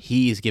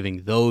 He is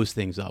giving those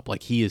things up.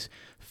 Like he is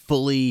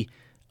fully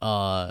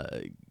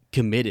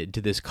committed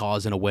to this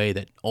cause in a way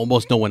that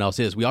almost no one else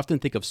is. We often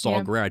think of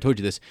Saul Guerrero. I told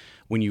you this.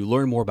 When you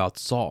learn more about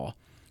Saul,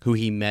 who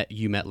you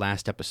met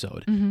last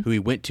episode, who he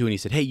went to and he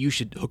said, hey, you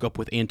should hook up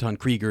with Anton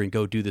Krieger and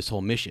go do this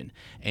whole mission.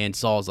 And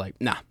Saul's like,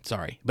 nah,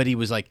 sorry. But he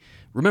was like,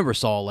 remember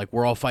Saul, like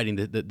we're all fighting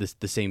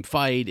the same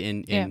fight.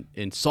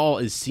 And Saul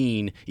is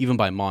seen, even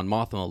by Mon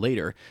Mothma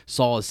later,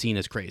 Saul is seen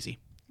as crazy.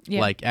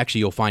 Yeah. Like actually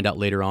you'll find out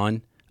later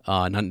on,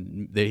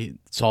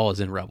 Saul is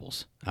in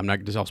Rebels.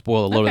 I'll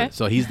spoil a little bit.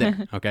 So he's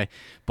there. Okay.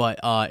 But,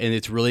 and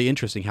it's really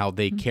interesting how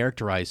they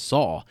characterize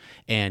Saul,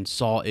 and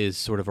Saul is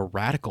sort of a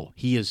radical.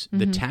 He is,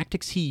 the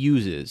tactics he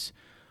uses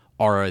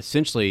are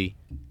essentially,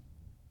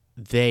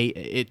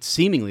 it's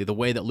seemingly the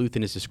way that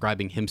Luthen is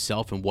describing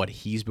himself and what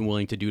he's been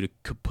willing to do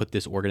to put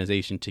this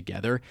organization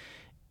together.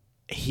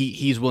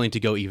 He's willing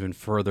to go even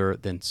further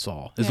than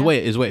Saul is the way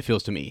it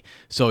feels to me.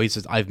 So he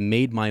says, I've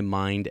made my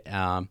mind,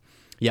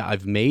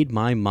 I've made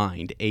my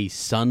mind a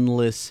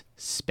sunless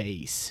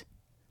space.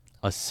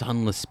 A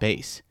sunless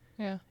space.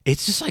 Yeah.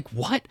 It's just like,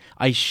 what?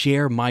 I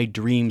share my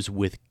dreams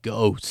with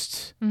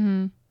ghosts.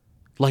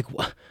 Like,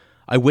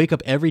 I wake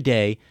up every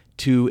day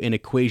to an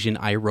equation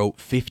I wrote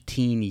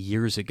 15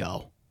 years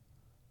ago.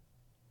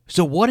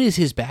 So what is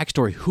his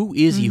backstory? Who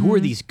is he? Who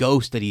are these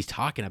ghosts that he's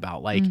talking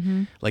about? Like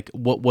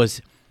what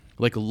was,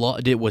 like,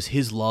 was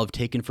his love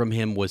taken from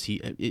him? Was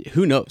he,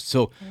 who knows?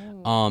 So,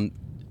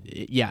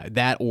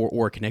 that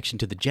or a connection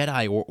to the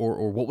Jedi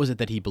or what was it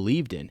that he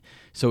believed in?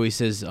 So he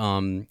says,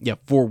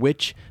 for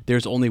which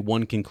there's only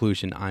one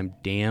conclusion: I'm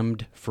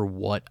damned for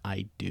what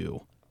I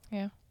do.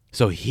 Yeah.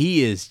 So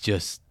he is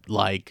just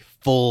like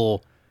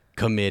full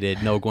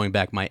committed, no going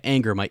back. My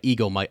anger, my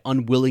ego, my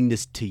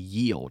unwillingness to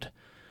yield.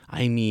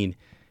 I mean,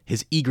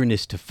 his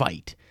eagerness to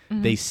fight.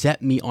 They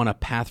set me on a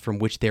path from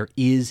which there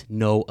is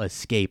no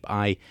escape.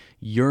 I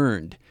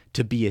yearned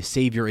to be a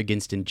savior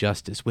against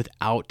injustice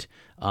without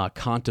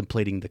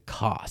contemplating the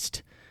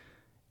cost.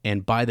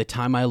 And by the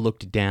time I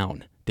looked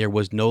down, there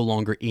was no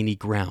longer any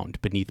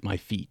ground beneath my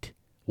feet.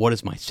 What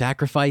is my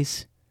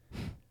sacrifice?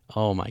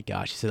 Oh my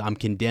gosh. He said, I'm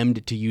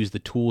condemned to use the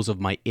tools of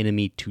my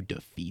enemy to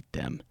defeat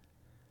them.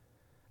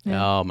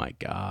 Yeah. Oh my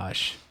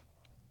gosh.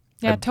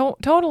 Yeah,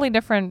 totally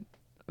different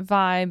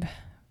vibe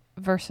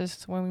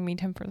versus when we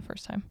meet him for the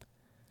first time.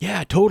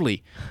 Yeah,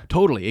 totally,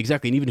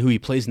 exactly. And even who he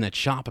plays in that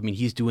shop, I mean,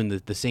 he's doing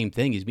the same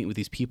thing. He's meeting with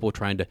these people,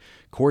 trying to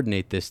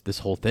coordinate this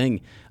whole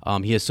thing.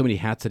 He has so many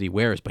hats that he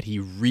wears, but he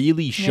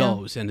really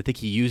shows, and I think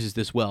he uses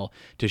this well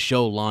to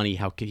show Lonnie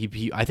how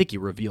I think he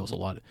reveals a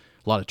lot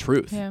of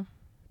truth. Yeah.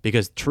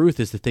 Because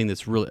truth is the thing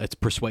it's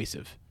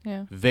persuasive.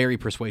 Yeah. Very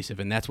persuasive,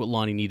 and that's what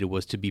Lonnie needed,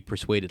 was to be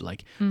persuaded.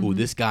 Like, ooh,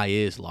 this guy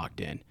is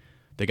locked in.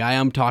 The guy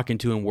I'm talking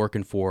to and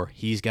working for,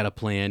 he's got a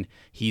plan.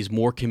 He's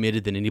more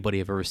committed than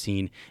anybody I've ever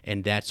seen,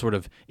 and that sort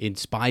of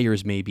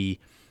inspires maybe,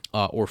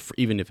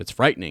 even if it's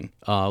frightening,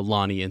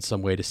 Lonnie in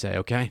some way to say,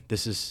 okay,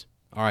 this is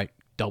all right.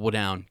 Double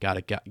down.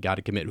 Got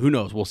to commit. Who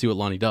knows? We'll see what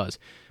Lonnie does.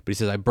 But he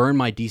says, I burn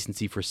my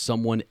decency for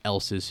someone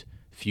else's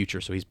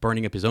future. So he's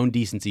burning up his own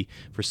decency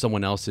for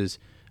someone else's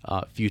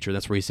future.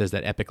 That's where he says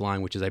that epic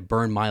line, which is, I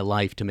burn my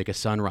life to make a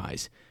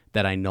sunrise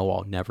that I know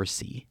I'll never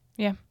see.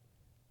 Yeah.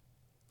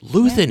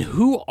 Luthen,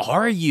 who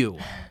are you?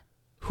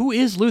 Who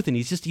is Luthen?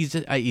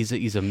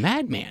 He's a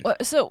madman.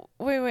 So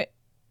wait.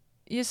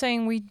 You're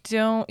saying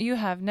you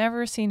have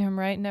never seen him,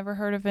 right? Never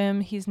heard of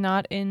him. He's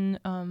not in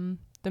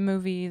the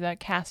movie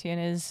that Cassian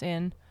is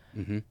in.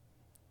 Mm-hmm.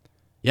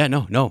 Yeah,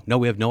 no,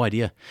 we have no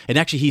idea. And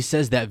actually, he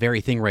says that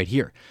very thing right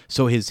here.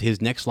 So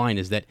his next line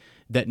is that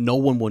no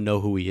one will know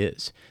who he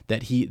is.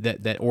 That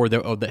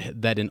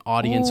an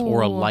audience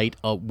or a light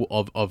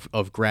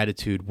of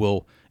gratitude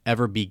will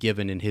ever be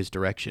given in his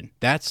direction.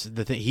 That's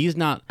the thing. He's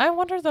not. I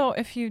wonder though,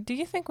 do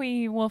you think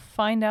we will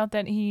find out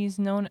that he's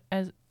known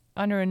as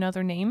under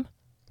another name?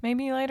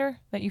 Maybe later,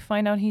 that you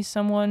find out he's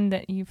someone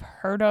that you've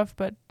heard of,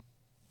 but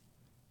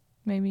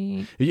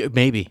maybe could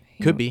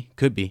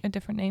be a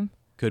different name.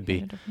 Could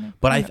be.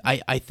 But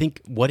I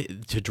think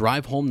to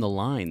drive home the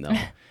line though,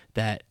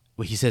 that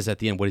what he says at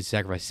the end, what he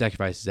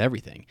sacrifices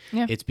everything.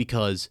 Yeah. It's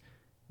because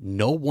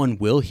no one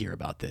will hear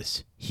about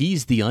this.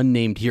 He's the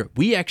unnamed hero.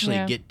 We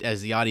actually get,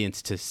 as the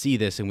audience, to see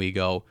this and we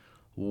go,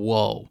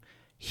 whoa,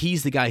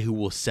 he's the guy who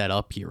will set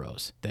up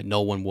heroes that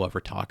no one will ever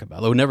talk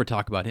about. They'll never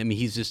talk about him.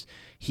 He's just,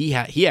 he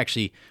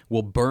actually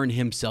will burn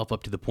himself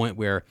up to the point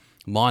where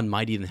Mon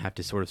might even have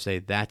to sort of say,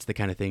 that's the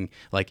kind of thing,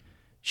 like,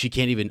 she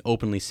can't even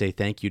openly say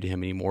thank you to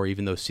him anymore,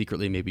 even though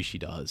secretly maybe she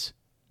does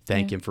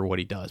thank him for what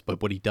he does.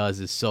 But what he does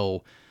is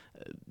so...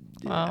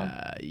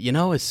 Wow.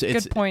 It's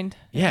good point.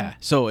 Yeah.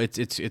 So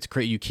it's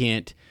great. You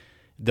can't.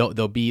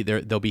 They'll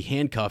be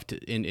handcuffed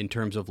in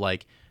terms of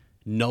like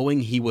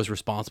knowing he was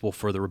responsible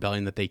for the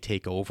rebellion that they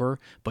take over,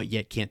 but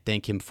yet can't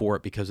thank him for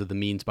it because of the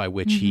means by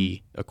which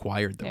he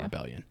acquired the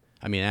rebellion.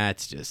 I mean,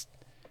 that's just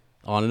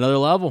on another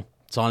level.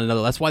 It's on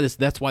another. That's why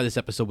this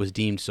episode was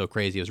deemed so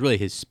crazy. It was really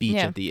his speech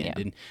at the end.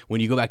 And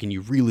when you go back and you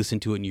re-listen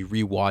to it and you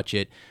re-watch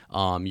it,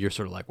 you're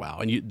sort of like, wow.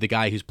 And the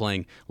guy who's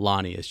playing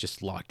Lonnie is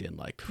just locked in,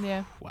 like,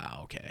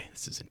 wow, okay,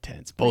 this is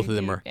intense. Both of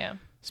them are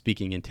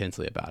speaking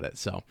intensely about it.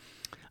 So,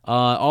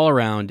 all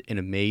around, an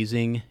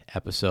amazing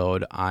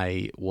episode.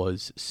 I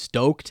was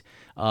stoked.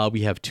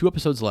 We have 2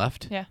 episodes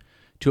left. Yeah,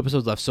 2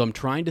 episodes left. So I'm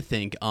trying to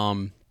think.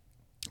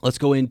 Let's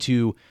go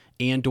into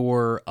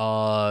Andor,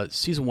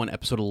 season 1,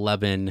 episode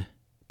 11.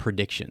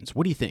 Predictions.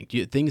 What do you think?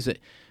 Things that,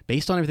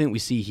 based on everything that we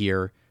see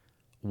here,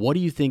 what do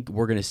you think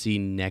we're going to see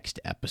next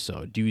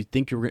episode? Do you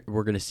think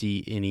we're going to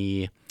see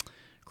any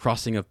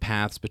crossing of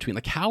paths between,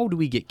 like, how do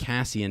we get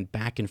Cassian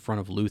back in front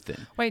of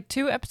Luthen? Wait,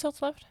 2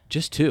 episodes left?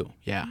 Just 2.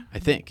 Yeah, I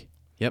think.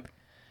 Yep.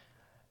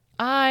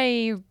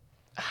 I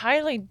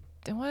was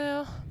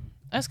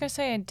going to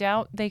say I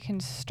doubt they can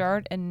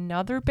start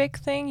another big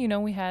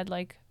thing. We had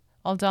like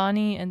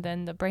Aldani and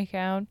then the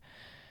breakout.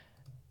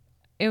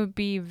 It would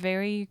be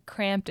very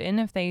cramped in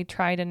if they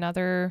tried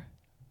another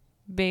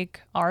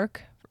big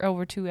arc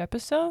over 2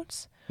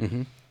 episodes.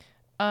 Mm-hmm.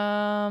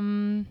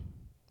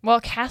 Well,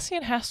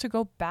 Cassian has to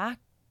go back.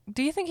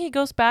 Do you think he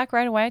goes back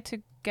right away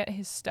to get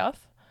his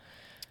stuff?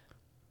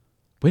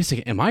 Wait a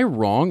second. Am I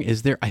wrong?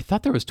 I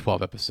thought there was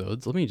 12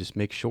 episodes. Let me just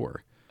make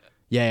sure.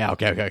 Yeah.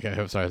 Okay.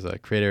 I'm sorry. The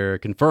creator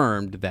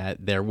confirmed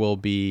that there will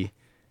be,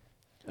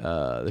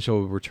 the show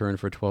will return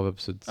for 12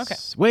 episodes. Okay.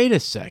 Wait a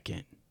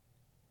second.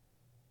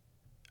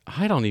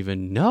 I don't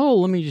even know.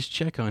 Let me just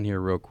check on here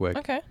real quick.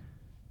 Okay.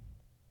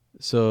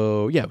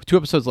 So, 2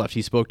 episodes left.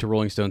 He spoke to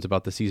Rolling Stones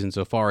about the season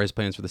so far, his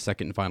plans for the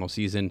second and final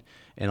season,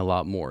 and a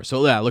lot more.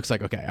 So, it looks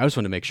like, okay, I just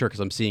wanted to make sure because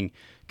I'm seeing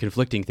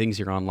conflicting things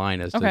here online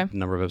as to the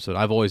number of episodes.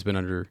 I've always been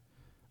under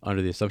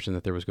the assumption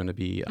that there was going to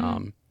be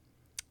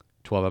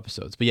 12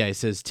 episodes. But, it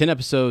says 10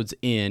 episodes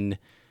in.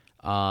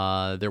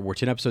 There were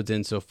 10 episodes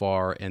in so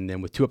far, and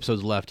then with 2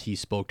 episodes left, he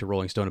spoke to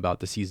Rolling Stone about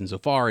the season so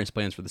far and his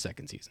plans for the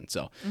second season.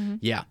 So,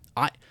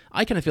 I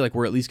kind of feel like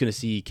we're at least going to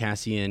see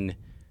Cassian.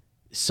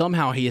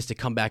 Somehow he has to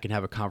come back and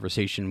have a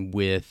conversation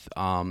with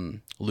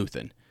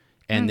Luthen,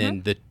 and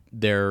then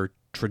their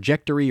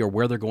trajectory or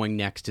where they're going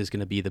next is going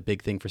to be the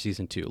big thing for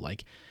season 2.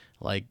 Like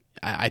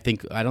I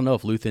think, I don't know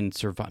if Luthen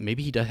survive.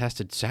 Maybe he has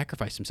to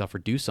sacrifice himself or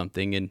do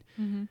something,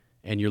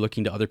 and you're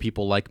looking to other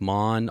people like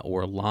Mon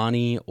or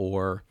Lonnie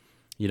or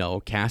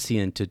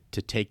Cassian to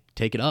take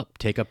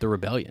up the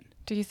rebellion.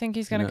 Do you think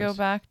he's going to go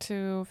back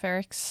to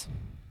Ferrix?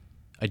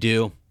 I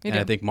do.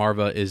 I think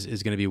Marva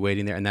is going to be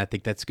waiting there, and I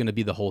think that's going to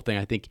be the whole thing.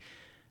 I think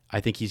I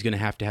think he's going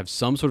to have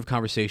some sort of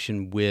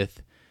conversation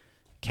with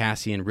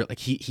Cassian. Like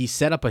he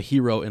set up a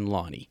hero in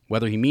Lonnie,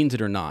 whether he means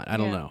it or not, I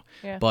don't know.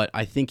 Yeah. But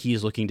I think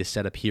he's looking to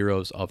set up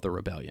heroes of the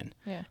rebellion.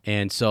 Yeah.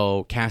 And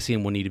so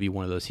Cassian will need to be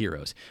one of those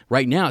heroes.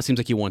 Right now, it seems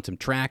like he wants him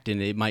tracked,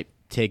 and it might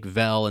take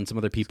Vel and some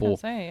other people,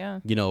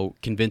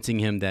 convincing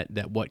him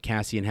that what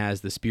Cassian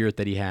has, the spirit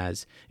that he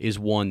has, is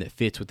one that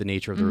fits with the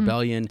nature of the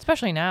rebellion.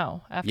 Especially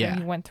now, after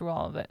he went through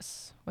all of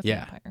this with the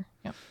Empire.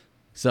 Yeah.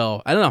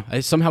 So, I don't know.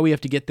 Somehow we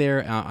have to get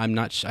there. I'm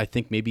not I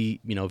think maybe,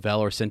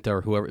 Vel or Cinta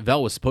or whoever.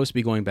 Vel was supposed to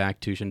be going back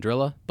to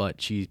Chandrilla,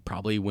 but she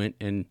probably went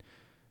and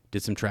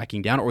did some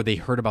tracking down, or they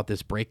heard about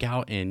this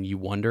breakout, and you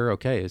wonder,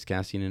 okay, is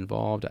Cassian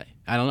involved?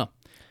 I don't know.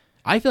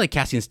 I feel like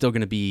Cassian's still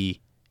going to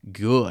be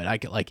good.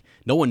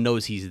 No one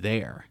knows he's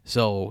there.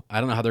 So, I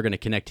don't know how they're going to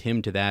connect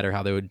him to that, or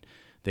how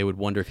they would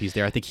wonder if he's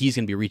there. I think he's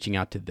going to be reaching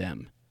out to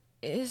them.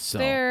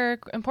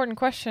 Important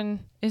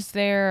question, is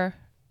there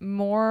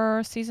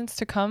more seasons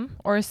to come,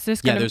 or is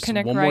this going to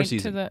connect right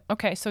to the...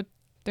 Okay, so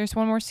there's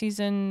one more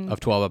season... Of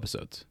 12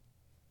 episodes.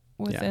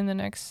 Within the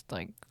next,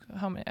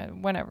 how many...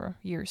 whenever,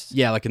 years.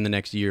 Yeah, in the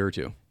next year or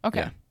two. Okay.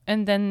 Yeah.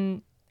 And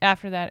then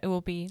after that, it will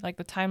be, the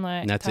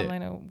timeline... That's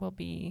timeline will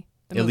be...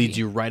 It leads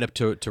you right up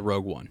to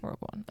Rogue One. Rogue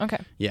One. Okay.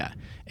 Yeah.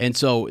 And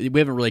so we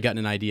haven't really gotten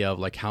an idea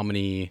of how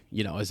many,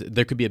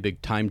 there could be a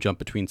big time jump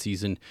between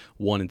season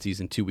 1 and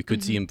season 2. We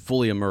could see him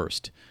fully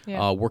immersed,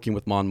 working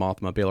with Mon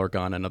Mothma, Bail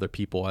Organa, and other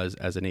people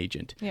as an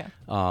agent. Yeah.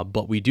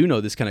 But we do know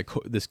this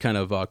kind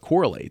of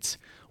correlates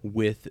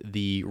with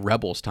the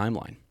Rebels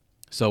timeline.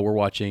 So we're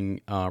watching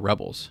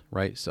Rebels,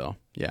 right? So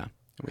yeah.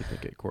 We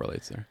think it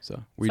correlates there.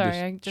 So were you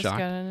I just shocked?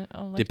 Got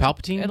an Did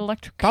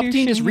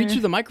Palpatine just reach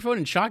through the microphone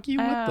and shock you?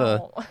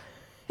 Ow. What the?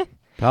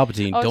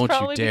 Palpatine, don't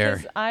you dare.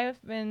 Because I've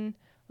been,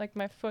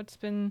 my foot's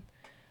been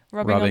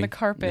rubbing on the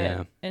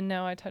carpet, and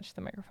now I touched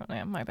the microphone.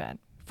 Yeah, my bad.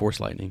 Force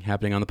lightning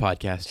happening on the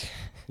podcast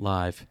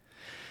live.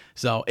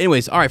 So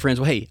anyways, all right, friends.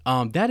 Well, hey,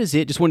 that is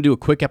it. Just want to do a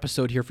quick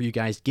episode here for you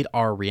guys, get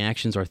our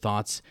reactions, our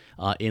thoughts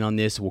in on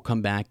this. We'll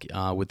come back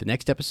with the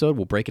next episode.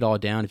 We'll break it all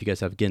down. If you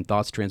guys have, again,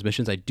 thoughts,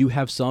 transmissions, I do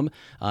have some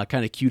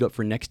kind of queued up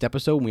for next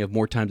episode when we have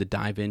more time to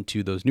dive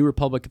into those New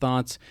Republic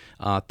thoughts,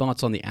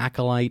 thoughts on the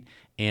Acolyte.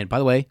 And by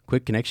the way,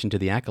 quick connection to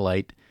the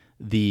Acolyte,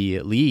 the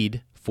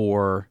lead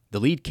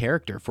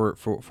character for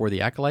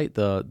the Acolyte,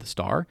 the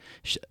star,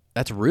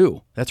 that's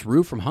Rue. That's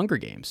Rue from Hunger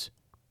Games.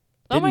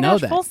 Didn't know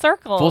that. Full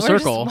circle.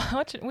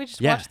 We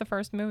just Yeah. watched the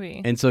first movie.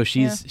 And so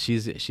she's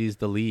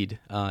the lead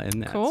in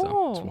that. Cool.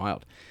 So it's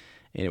wild.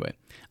 Anyway.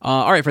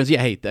 All right, friends.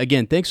 Yeah, hey,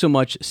 again, thanks so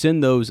much.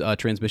 Send those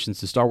transmissions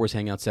to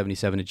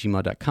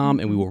StarWarsHangout77@gmail.com,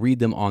 and we will read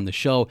them on the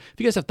show. If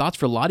you guys have thoughts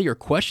for Lottie or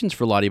questions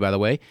for Lottie, by the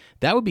way,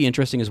 that would be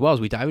interesting as well as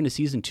we dive into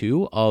season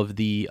 2 of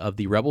the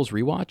Rebels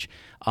rewatch.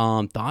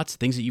 Thoughts,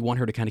 things that you want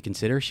her to kind of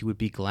consider. She would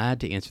be glad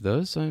to answer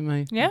those. So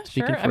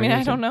sure.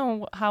 I don't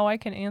know how I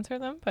can answer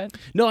them, but...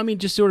 No,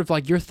 just sort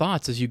of your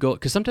thoughts as you go,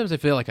 because sometimes I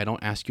feel like I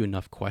don't ask you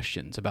enough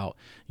questions about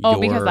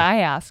because I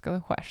ask the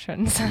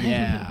questions.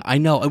 Yeah, I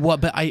know.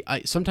 But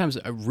I sometimes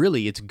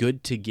really it's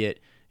good to get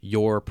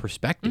your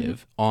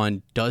perspective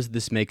on, does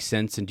this make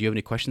sense, and do you have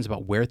any questions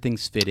about where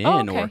things fit in,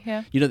 or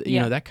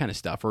that kind of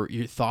stuff, or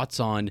your thoughts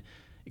on,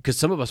 because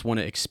some of us want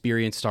to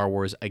experience Star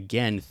Wars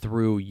again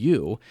through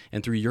you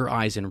and through your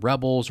eyes in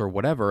Rebels or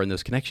whatever, and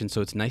those connections.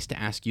 So it's nice to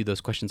ask you those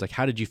questions,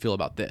 how did you feel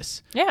about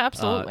this? Yeah,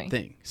 absolutely.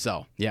 Thing.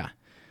 So yeah.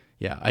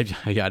 Yeah,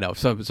 I know.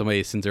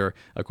 Somebody sends her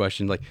a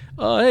question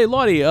hey,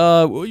 Lottie,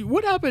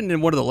 what happened in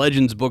one of the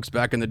Legends books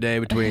back in the day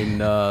between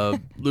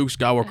Luke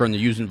Skywalker and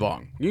the Yuuzhan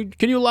Vong?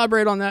 Can you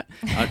elaborate on that?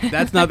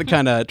 That's not the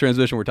kind of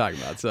transmission we're talking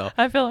about. So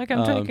I feel like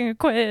I'm taking a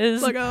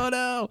quiz. Oh,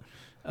 no.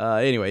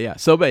 Anyway, yeah.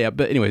 So, but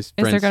anyways,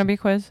 is there going to be a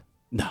quiz?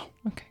 No.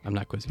 Okay. I'm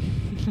not quizzing.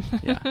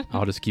 Yeah,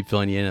 I'll just keep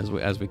filling you in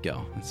as we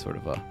go. It's sort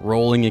of a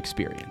rolling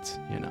experience,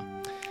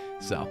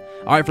 So,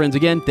 all right, friends,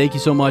 again, thank you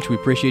so much. We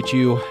appreciate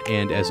you.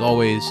 And as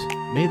always,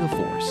 may the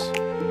Force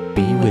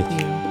be with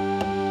you.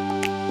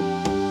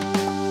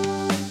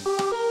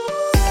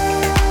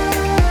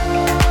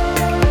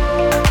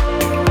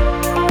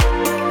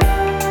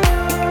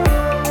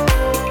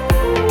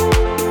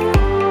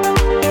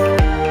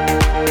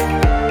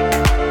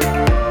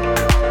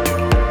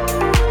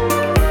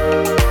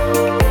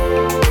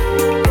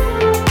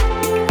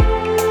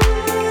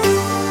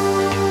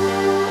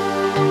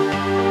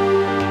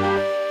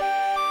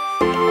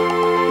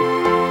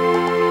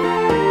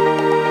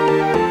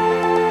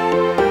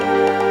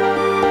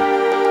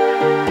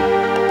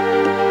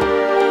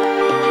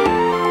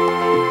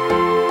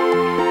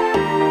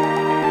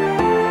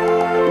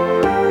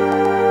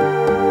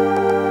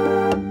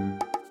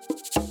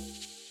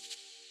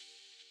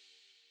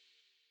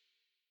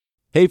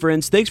 Hey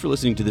friends, thanks for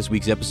listening to this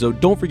week's episode.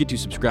 Don't forget to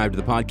subscribe to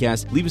the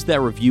podcast, leave us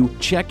that review,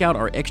 check out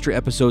our extra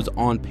episodes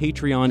on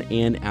Patreon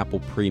and Apple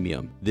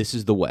Premium. This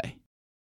is the way.